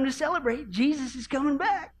 it's time to celebrate. Jesus is coming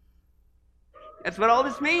back. That's what all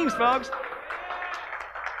this means, folks.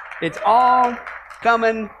 It's all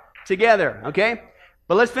coming together, okay?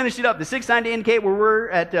 But let's finish it up. The sixth sign to indicate where we're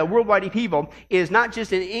at worldwide upheaval is not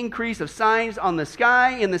just an increase of signs on the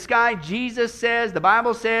sky. In the sky, Jesus says, the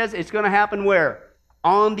Bible says, it's going to happen where?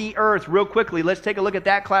 On the earth. Real quickly, let's take a look at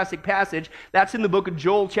that classic passage. That's in the book of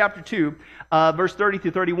Joel chapter 2, verse 30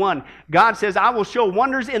 through 31. God says, I will show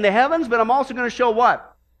wonders in the heavens, but I'm also going to show what?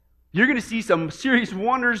 You're going to see some serious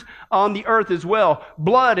wonders on the earth as well.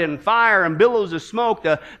 Blood and fire and billows of smoke.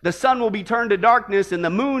 The sun will be turned to darkness and the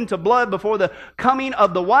moon to blood before the coming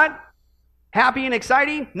of the what? Happy and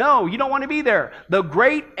exciting? No, you don't want to be there. The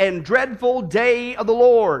great and dreadful day of the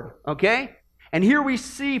Lord. Okay? And here we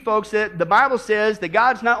see, folks, that the Bible says that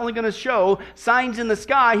God's not only going to show signs in the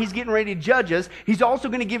sky, He's getting ready to judge us. He's also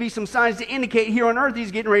going to give you some signs to indicate here on earth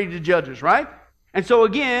He's getting ready to judge us, right? And so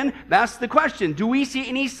again, that's the question. Do we see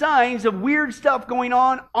any signs of weird stuff going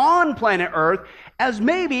on planet Earth as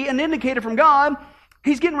maybe an indicator from God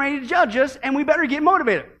He's getting ready to judge us and we better get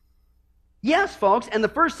motivated? Yes, folks, and the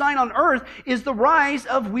first sign on earth is the rise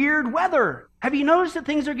of weird weather. Have you noticed that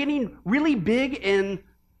things are getting really big and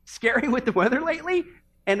scary with the weather lately?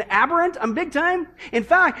 And aberrant? Big time? In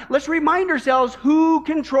fact, let's remind ourselves who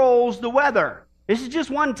controls the weather. This is just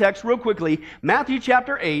one text real quickly. Matthew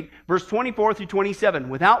chapter 8, verse 24 through 27.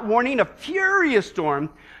 Without warning, a furious storm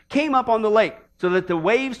came up on the lake so that the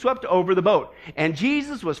waves swept over the boat. And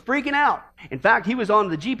Jesus was freaking out. In fact, he was on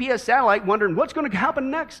the GPS satellite wondering what's going to happen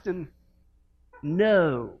next. And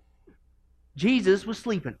no, Jesus was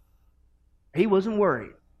sleeping. He wasn't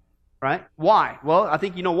worried. Right? Why? Well, I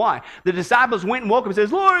think you know why. The disciples went and woke him and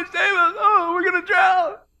says, Lord, save us. Oh, we're going to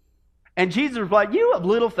drown. And Jesus replied, you have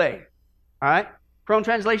little faith. All right? Crone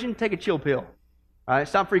translation, take a chill pill. All right?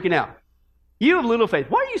 Stop freaking out. You have little faith.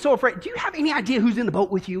 Why are you so afraid? Do you have any idea who's in the boat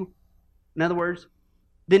with you? In other words,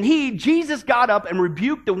 then Jesus got up and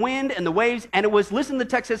rebuked the wind and the waves, and it was, listen, the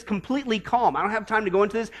text says completely calm. I don't have time to go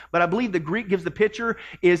into this, but I believe the Greek gives the picture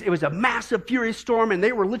is it was a massive, furious storm, and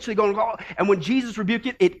they were literally going, oh, and when Jesus rebuked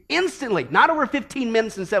it, it instantly, not over 15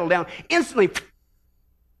 minutes and settled down, instantly,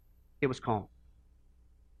 it was calm.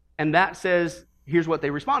 And that says, here's what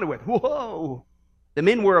they responded with. Whoa. The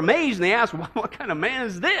men were amazed, and they asked, what kind of man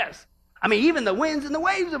is this? I mean, even the winds and the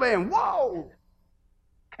waves obey him. Whoa.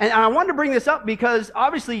 And I wanted to bring this up because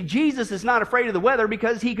obviously Jesus is not afraid of the weather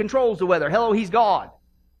because He controls the weather. Hello, He's God.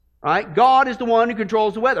 Right? God is the one who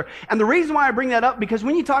controls the weather. And the reason why I bring that up, because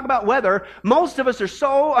when you talk about weather, most of us are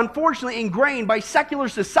so unfortunately ingrained by secular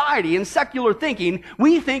society and secular thinking,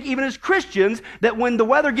 we think even as Christians that when the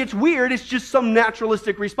weather gets weird, it's just some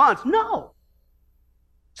naturalistic response. No.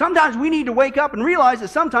 Sometimes we need to wake up and realize that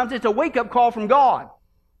sometimes it's a wake-up call from God.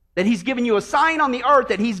 That He's given you a sign on the earth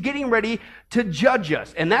that He's getting ready to judge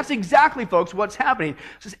us. And that's exactly, folks, what's happening.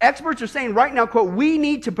 So experts are saying right now, quote, we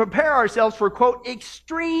need to prepare ourselves for, quote,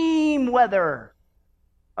 extreme weather.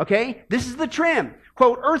 Okay? This is the trend.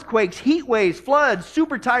 Quote, earthquakes, heat waves, floods,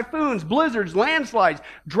 super typhoons, blizzards, landslides,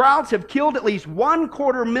 droughts have killed at least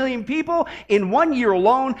 250,000 people in 1 year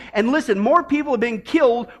alone. And listen, more people have been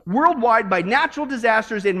killed worldwide by natural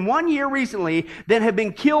disasters in 1 year recently than have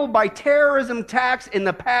been killed by terrorism attacks in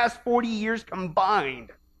the past 40 years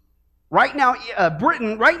combined. Right now,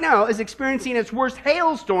 Britain right now is experiencing its worst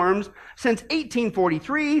hailstorms since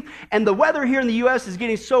 1843, and the weather here in the U.S. is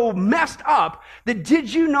getting so messed up that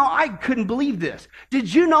did you know, I couldn't believe this,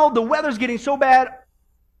 did you know the weather's getting so bad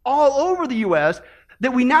all over the U.S.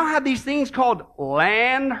 that we now have these things called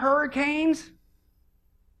land hurricanes?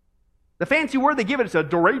 The fancy word they give it is a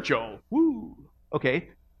derecho. Woo. Okay.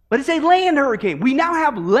 But it's a land hurricane. We now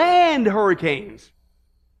have land hurricanes.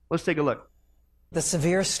 Let's take a look. The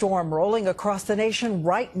severe storm rolling across the nation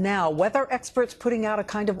right now. Weather experts putting out a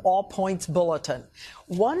kind of all-points bulletin.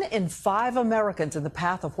 1 in 5 Americans in the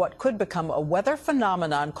path of what could become a weather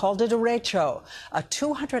phenomenon called a derecho, a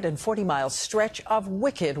 240-mile stretch of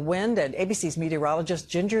wicked wind. And ABC's meteorologist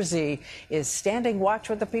Ginger Z is standing watch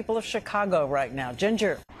with the people of Chicago right now.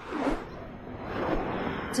 Ginger.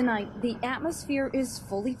 Tonight, the atmosphere is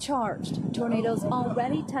fully charged. Tornadoes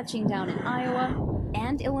already touching down in Iowa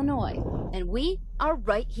and Illinois. And we are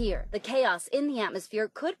right here. The chaos in the atmosphere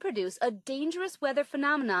could produce a dangerous weather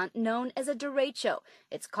phenomenon known as a derecho.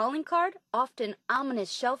 Its calling card, often ominous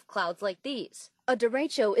shelf clouds like these. A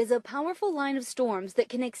derecho is a powerful line of storms that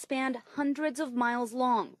can expand hundreds of miles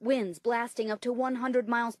long, winds blasting up to 100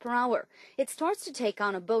 miles per hour. It starts to take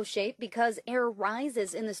on a bow shape because air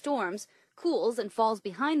rises in the storms, cools and falls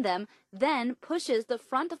behind them, then pushes the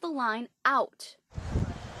front of the line out.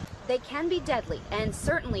 They can be deadly and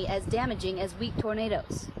certainly as damaging as weak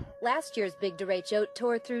tornadoes. Last year's big derecho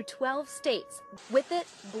tore through 12 states. With it,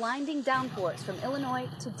 blinding downpours from Illinois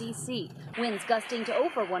to D.C., winds gusting to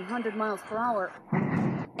over 100 miles per hour,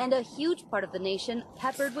 and a huge part of the nation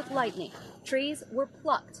peppered with lightning. Trees were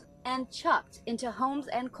plucked and chucked into homes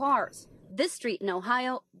and cars. This street in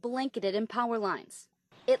Ohio blanketed in power lines.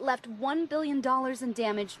 It left $1 billion in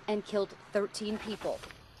damage and killed 13 people.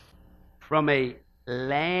 From a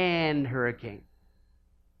land hurricane.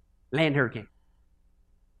 Land hurricane.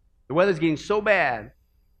 The weather's getting so bad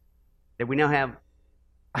that we now have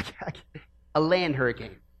a land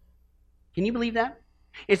hurricane. Can you believe that?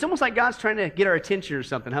 It's almost like God's trying to get our attention or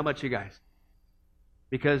something. How about you guys?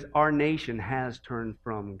 Because our nation has turned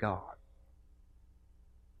from God.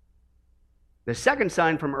 The second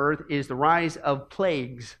sign from earth is the rise of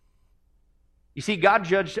plagues. You see, God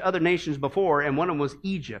judged other nations before, and one of them was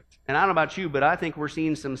Egypt. And I don't know about you, but I think we're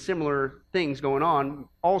seeing some similar things going on.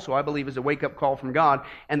 Also, I believe is a wake-up call from God.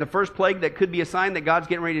 And the first plague that could be a sign that God's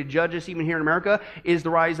getting ready to judge us, even here in America, is the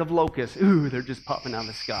rise of locusts. Ooh, they're just popping out of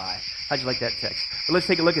the sky. How'd you like that text? But let's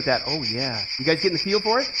take a look at that. Oh, yeah. You guys getting the feel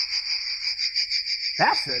for it?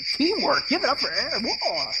 That's a teamwork. Give it up for Aaron.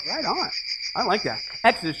 Whoa, right on. I like that.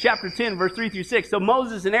 Exodus chapter 10, verse 3 through 6. So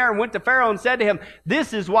Moses and Aaron went to Pharaoh and said to him,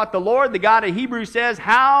 "This is what the Lord, the God of Hebrews, says.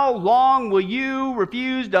 How long will you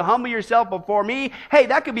refuse to humble yourself before me?" Hey,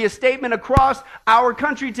 that could be a statement across our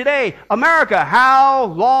country today. America, how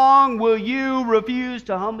long will you refuse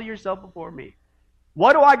to humble yourself before me?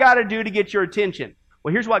 What do I got to do to get your attention?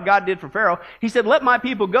 Well, here's what God did for Pharaoh. He said, "Let my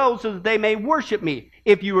people go so that they may worship me.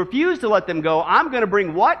 If you refuse to let them go, I'm going to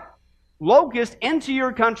bring" what? "Locusts into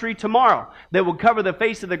your country tomorrow. They will cover the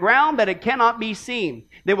face of the ground that it cannot be seen.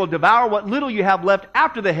 They will devour what little you have left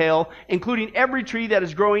after the hail, including every tree that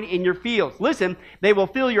is growing in your fields." Listen, they will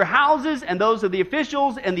fill your houses and those of the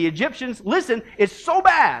officials and the Egyptians. Listen, it's so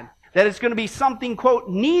bad that it's going to be something, quote,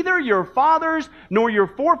 "neither your fathers nor your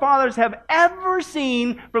forefathers have ever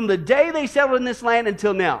seen from the day they settled in this land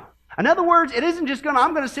until now." In other words, it isn't just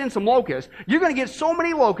I'm going to send some locusts. You're going to get so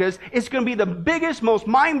many locusts, it's going to be the biggest, most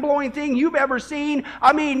mind-blowing thing you've ever seen.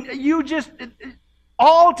 I mean,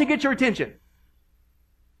 all to get your attention.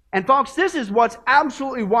 And folks, this is what's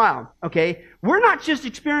absolutely wild, okay? We're not just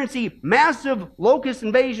experiencing massive locust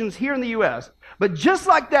invasions here in the U.S., but just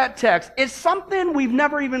like that text, it's something we've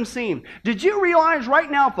never even seen. Did you realize right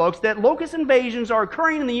now, folks, that locust invasions are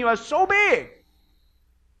occurring in the U.S. so big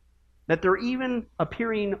that they're even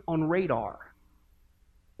appearing on radar?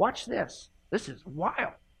 Watch this. This is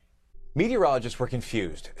wild. Meteorologists were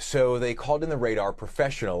confused, so they called in the radar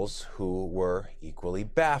professionals who were equally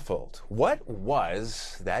baffled. What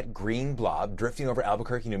was that green blob drifting over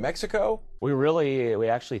Albuquerque, New Mexico? We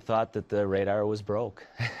actually thought that the radar was broke.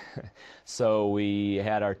 So we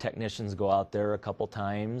had our technicians go out there a couple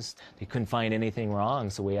times. They couldn't find anything wrong,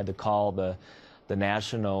 so we had to call the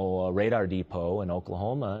National Radar Depot in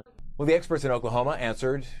Oklahoma. Well, the experts in Oklahoma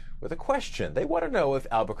answered with a question. They want to know if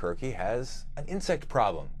Albuquerque has an insect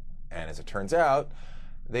problem. And as it turns out,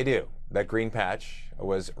 they do. That green patch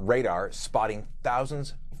was radar spotting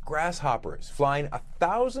thousands of grasshoppers flying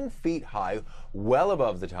 1,000 feet high, well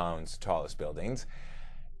above the town's tallest buildings.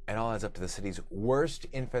 And all adds up to the city's worst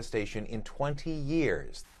infestation in 20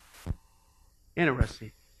 years.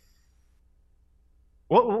 Interesting.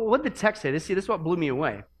 What did the text say? This is what blew me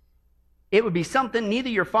away. It would be something neither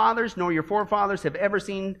your fathers nor your forefathers have ever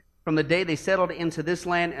seen from the day they settled into this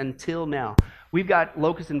land until now. We've got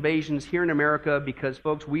locust invasions here in America because,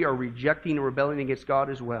 folks, we are rejecting and rebelling against God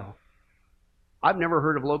as well. I've never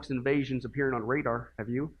heard of locust invasions appearing on radar. Have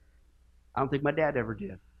you? I don't think my dad ever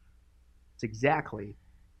did. It's exactly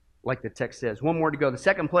like the text says. One more to go. The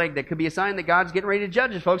second plague that could be a sign that God's getting ready to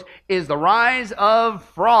judge us, folks, is the rise of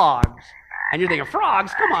frogs. And you're thinking,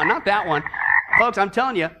 frogs? Come on, not that one. Folks, I'm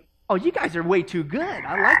telling you, oh, you guys are way too good.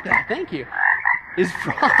 I like that. Thank you. Is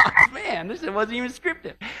frogs. Man, this wasn't even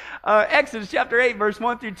scripted. Exodus chapter 8, verse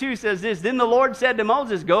 1 through 2 says this. Then the Lord said to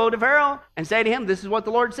Moses, go to Pharaoh and say to him, this is what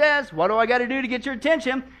the Lord says. What do I got to do to get your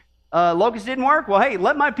attention? Locusts didn't work? Well, hey,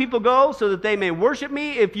 let my people go so that they may worship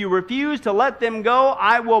me. If you refuse to let them go,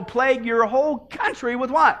 I will plague your whole country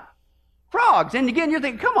with what? Frogs. And again, you're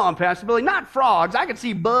thinking, come on, Pastor Billy, not frogs. I can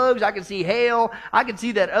see bugs, I can see hail, I can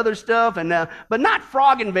see that other stuff, but not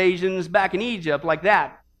frog invasions back in Egypt like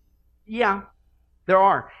that. Yeah, there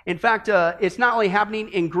are. In fact, it's not only happening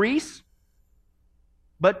in Greece,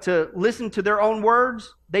 but to listen to their own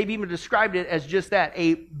words, they've even described it as just that,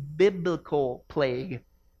 a biblical plague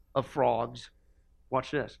of frogs.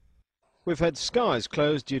 Watch this. We've had skies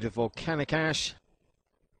closed due to volcanic ash,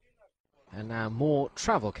 and now more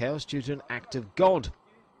travel chaos due to an act of God.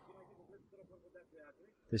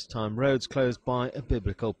 This time roads closed by a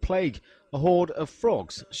biblical plague, a horde of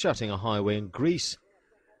frogs shutting a highway in Greece.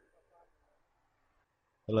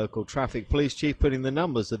 The local traffic police chief putting the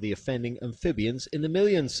numbers of the offending amphibians in the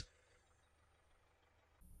millions.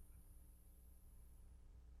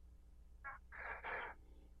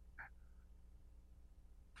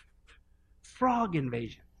 Frog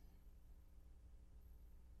invasion.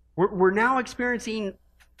 We're now experiencing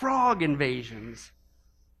frog invasions,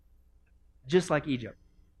 just like Egypt.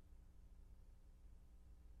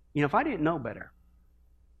 You know, if I didn't know better,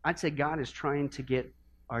 I'd say God is trying to get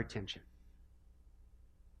our attention.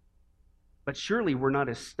 But surely we're not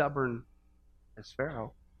as stubborn as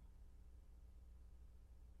Pharaoh.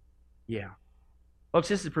 Yeah. Folks,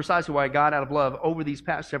 this is precisely why God, out of love, over these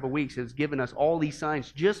past several weeks, has given us all these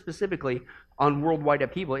signs just specifically on worldwide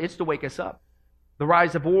upheaval. It's to wake us up. The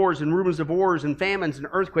rise of wars and rumors of wars and famines and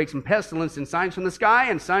earthquakes and pestilence and signs from the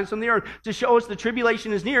sky and signs from the earth to show us the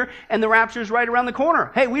tribulation is near and the rapture is right around the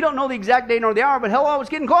corner. Hey, we don't know the exact day nor the hour, but hello, it's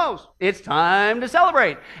getting close. It's time to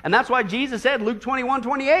celebrate. And that's why Jesus said, Luke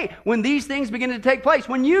 21:28, when these things begin to take place,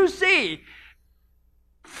 when you see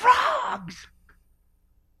frogs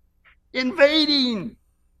invading,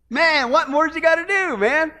 man, what more does you got to do,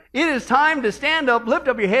 man? It is time to stand up, lift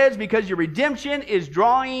up your heads, because your redemption is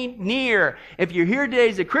drawing near. If you're here today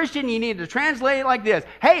as a Christian, you need to translate it like this.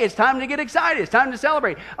 Hey, it's time to get excited. It's time to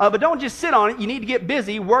celebrate. But don't just sit on it. You need to get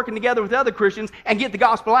busy working together with other Christians and get the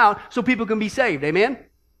gospel out so people can be saved. Amen?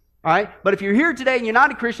 All right? But if you're here today and you're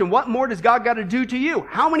not a Christian, what more does God got to do to you?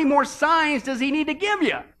 How many more signs does He need to give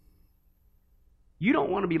you? You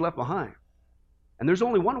don't want to be left behind. And there's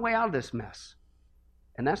only one way out of this mess.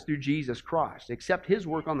 And that's through Jesus Christ. Accept His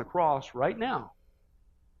work on the cross right now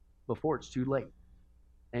before it's too late.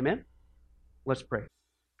 Amen? Let's pray.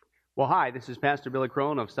 Well, hi, this is Pastor Billy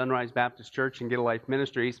Crone of Sunrise Baptist Church and Get a Life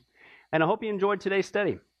Ministries, and I hope you enjoyed today's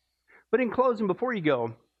study. But in closing, before you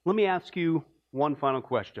go, let me ask you one final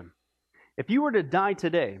question. If you were to die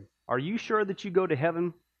today, are you sure that you go to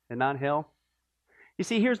heaven and not hell? You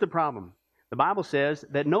see, here's the problem. The Bible says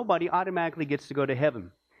that nobody automatically gets to go to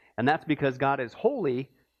heaven. And that's because God is holy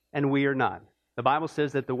and we are not. The Bible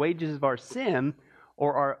says that the wages of our sin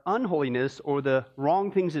or our unholiness or the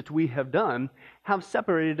wrong things that we have done have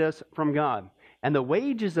separated us from God. And the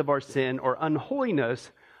wages of our sin or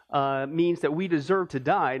unholiness means that we deserve to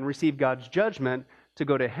die and receive God's judgment to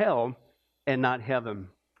go to hell and not heaven.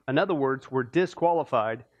 In other words, we're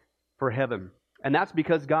disqualified for heaven. And that's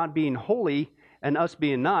because God being holy and us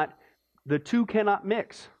being not, the two cannot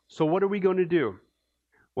mix. So what are we going to do?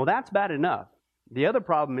 Well, that's bad enough. The other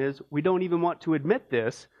problem is we don't even want to admit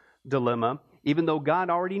this dilemma, even though God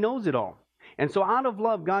already knows it all. And so out of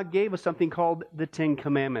love, God gave us something called the Ten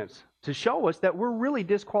Commandments to show us that we're really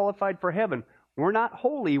disqualified for heaven. We're not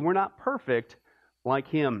holy. We're not perfect like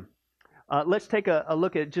Him. Let's take a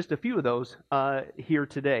look at just a few of those here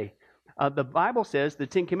today. The Bible says, the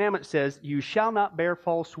Ten Commandments says, you shall not bear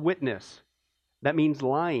false witness. That means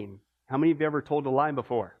lying. How many of you ever told a lie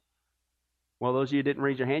before? Well, those of you who didn't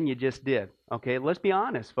raise your hand, you just did. Okay, let's be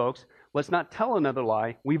honest, folks. Let's not tell another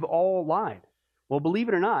lie. We've all lied. Well, believe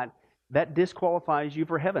it or not, that disqualifies you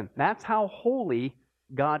for heaven. That's how holy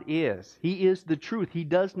God is. He is the truth. He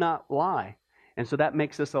does not lie. And so that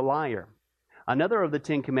makes us a liar. Another of the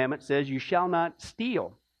Ten Commandments says, you shall not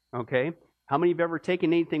steal. Okay, how many of you have ever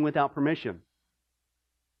taken anything without permission?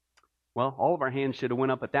 Well, all of our hands should have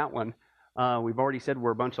went up at that one. We've already said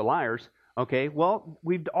we're a bunch of liars. Okay, well,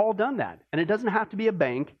 we've all done that. And it doesn't have to be a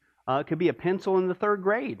bank. It could be a pencil in the third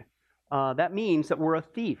grade. That means that we're a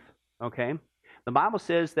thief. Okay? The Bible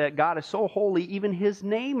says that God is so holy, even His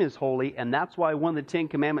name is holy. And that's why one of the Ten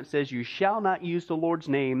Commandments says, you shall not use the Lord's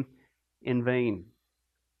name in vain.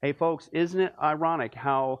 Hey, folks, isn't it ironic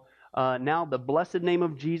how now the blessed name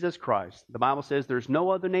of Jesus Christ. The Bible says there's no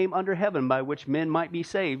other name under heaven by which men might be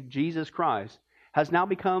saved. Jesus Christ has now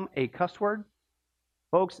become a cuss word.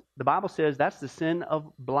 Folks, the Bible says that's the sin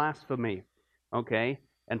of blasphemy. Okay?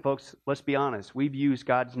 And folks, let's be honest. We've used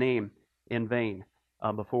God's name in vain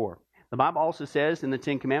before. The Bible also says in the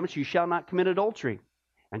Ten Commandments, you shall not commit adultery.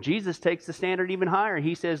 And Jesus takes the standard even higher.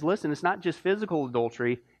 He says, listen, it's not just physical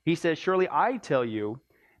adultery. He says, surely I tell you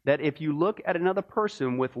that if you look at another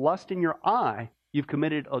person with lust in your eye, you've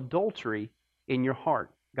committed adultery in your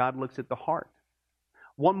heart. God looks at the heart.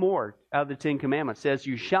 One more out of the Ten Commandments says,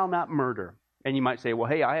 you shall not murder. And you might say, well,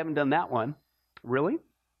 hey, I haven't done that one. Really?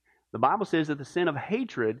 The Bible says that the sin of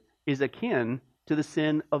hatred is akin to the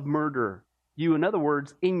sin of murder. You, in other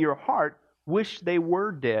words, in your heart, wish they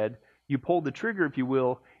were dead. You pull the trigger, if you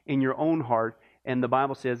will, in your own heart. And the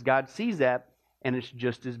Bible says God sees that, and it's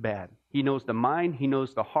just as bad. He knows the mind, He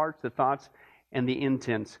knows the hearts, the thoughts, and the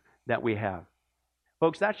intents that we have.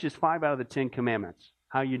 Folks, that's just 5 out of the 10 commandments.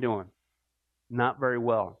 How you doing? Not very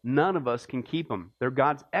well. None of us can keep them. They're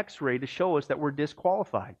God's x-ray to show us that we're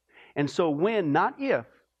disqualified. And so when, not if,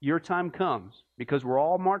 your time comes, because we're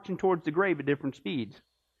all marching towards the grave at different speeds,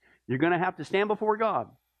 you're going to have to stand before God.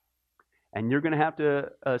 And you're going to have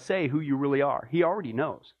to say who you really are. He already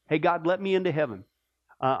knows. Hey, God, let me into heaven.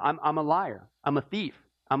 I'm a liar. I'm a thief.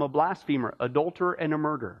 I'm a blasphemer, adulterer, and a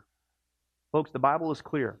murderer. Folks, the Bible is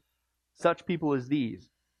clear. Such people as these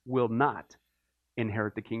will not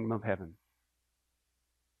inherit the kingdom of heaven.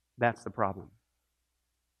 That's the problem.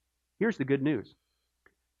 Here's the good news.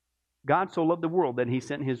 God so loved the world that He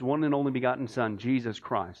sent His one and only begotten Son, Jesus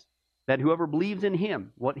Christ, that whoever believes in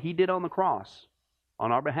Him, what He did on the cross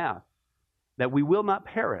on our behalf, that we will not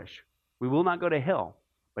perish, we will not go to hell,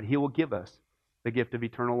 but He will give us the gift of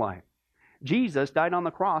eternal life. Jesus died on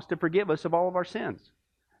the cross to forgive us of all of our sins.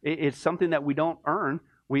 It's something that we don't earn.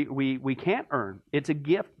 We can't earn. It's a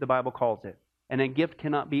gift, the Bible calls it, and a gift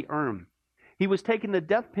cannot be earned. He was taking the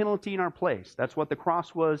death penalty in our place. That's what the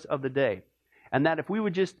cross was of the day. And that if we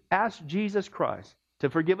would just ask Jesus Christ to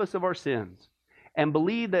forgive us of our sins and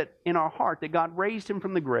believe that in our heart that God raised Him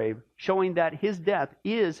from the grave, showing that His death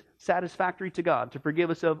is satisfactory to God to forgive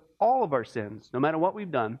us of all of our sins, no matter what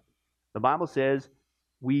we've done, the Bible says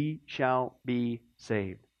we shall be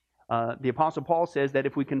saved. The Apostle Paul says that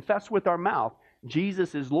if we confess with our mouth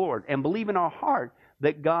Jesus is Lord and believe in our heart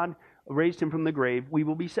that God raised Him from the grave, we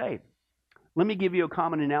will be saved. Let me give you a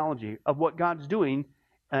common analogy of what God's doing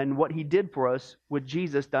and what He did for us with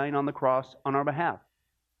Jesus dying on the cross on our behalf.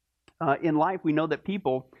 In life, we know that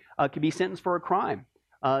people can be sentenced for a crime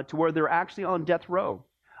to where they're actually on death row.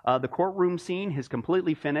 The courtroom scene has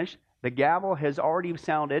completely finished. The gavel has already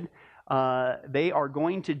sounded. They are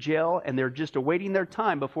going to jail, and they're just awaiting their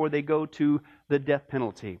time before they go to the death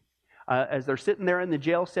penalty. As they're sitting there in the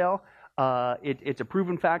jail cell, it's a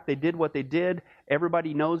proven fact they did what they did.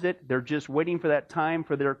 Everybody knows it. They're just waiting for that time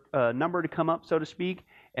for their number to come up, so to speak,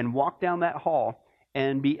 and walk down that hall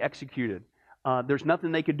and be executed. There's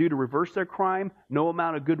nothing they could do to reverse their crime. No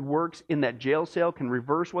amount of good works in that jail cell can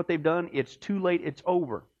reverse what they've done. It's too late. It's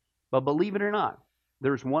over. But believe it or not,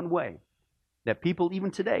 there's one way that people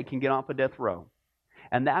even today can get off a death row.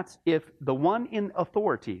 And that's if the one in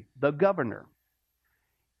authority, the governor,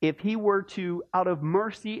 if he were to, out of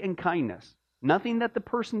mercy and kindness, nothing that the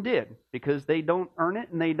person did, because they don't earn it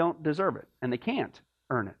and they don't deserve it, and they can't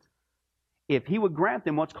earn it, if he would grant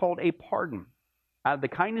them what's called a pardon, out of the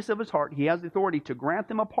kindness of his heart, he has the authority to grant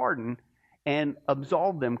them a pardon and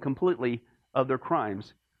absolve them completely of their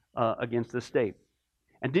crimes against the state.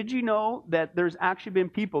 And did you know that there's actually been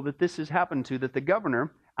people that this has happened to, that the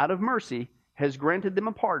governor, out of mercy, has granted them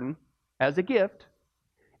a pardon as a gift,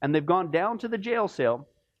 and they've gone down to the jail cell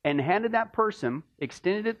and handed that person,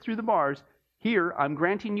 extended it through the bars, here, I'm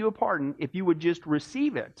granting you a pardon. If you would just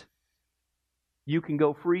receive it, you can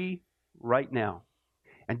go free right now.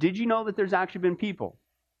 And did you know that there's actually been people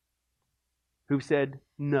who've said,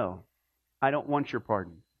 no, I don't want your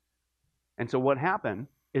pardon. And so what happened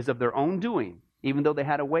is, of their own doing, even though they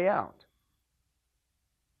had a way out,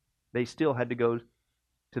 they still had to go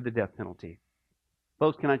to the death penalty.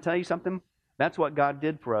 Folks, can I tell you something? That's what God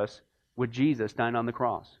did for us with Jesus dying on the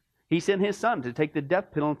cross. He sent His Son to take the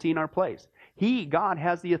death penalty in our place. God,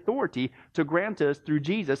 has the authority to grant us through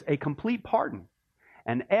Jesus a complete pardon.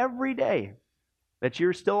 And every day that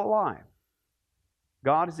you're still alive,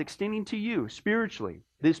 God is extending to you spiritually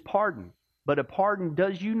this pardon. But a pardon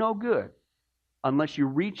does you no good unless you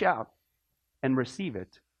reach out and receive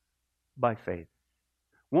it by faith.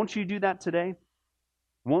 Won't you do that today?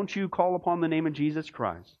 Won't you call upon the name of Jesus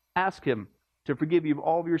Christ? Ask Him to forgive you of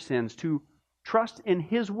all of your sins, to trust in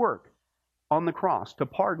His work on the cross to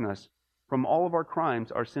pardon us from all of our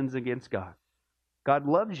crimes, our sins against God. God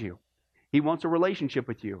loves you. He wants a relationship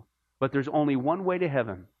with you. But there's only one way to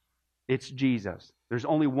heaven. It's Jesus. There's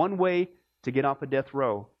only one way to get off a death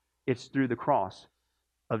row. It's through the cross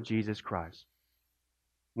of Jesus Christ.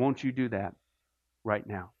 Won't you do that right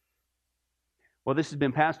now? Well, this has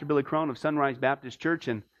been Pastor Billy Crone of Sunrise Baptist Church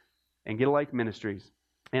and Get a Life Ministries.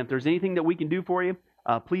 And if there's anything that we can do for you,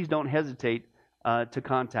 please don't hesitate to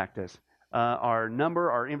contact us. Our number,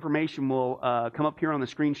 our information will come up here on the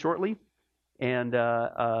screen shortly. And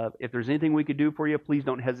if there's anything we could do for you, please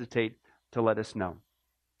don't hesitate to let us know.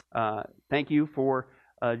 Thank you for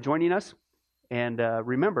joining us. And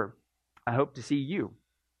remember, I hope to see you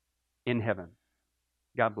in heaven.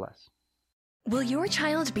 God bless. Will your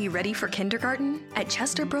child be ready for kindergarten? At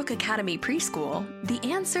Chesterbrook Academy Preschool, the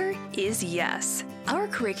answer is yes. Our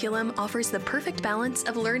curriculum offers the perfect balance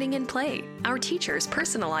of learning and play. Our teachers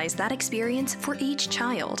personalize that experience for each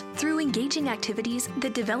child through engaging activities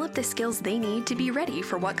that develop the skills they need to be ready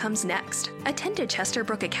for what comes next. Attend a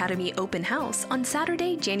Chesterbrook Academy open house on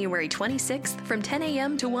Saturday, January 26th from 10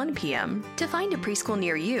 a.m. to 1 p.m. To find a preschool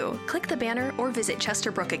near you, click the banner or visit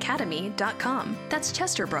chesterbrookacademy.com. That's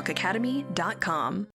chesterbrookacademy.com.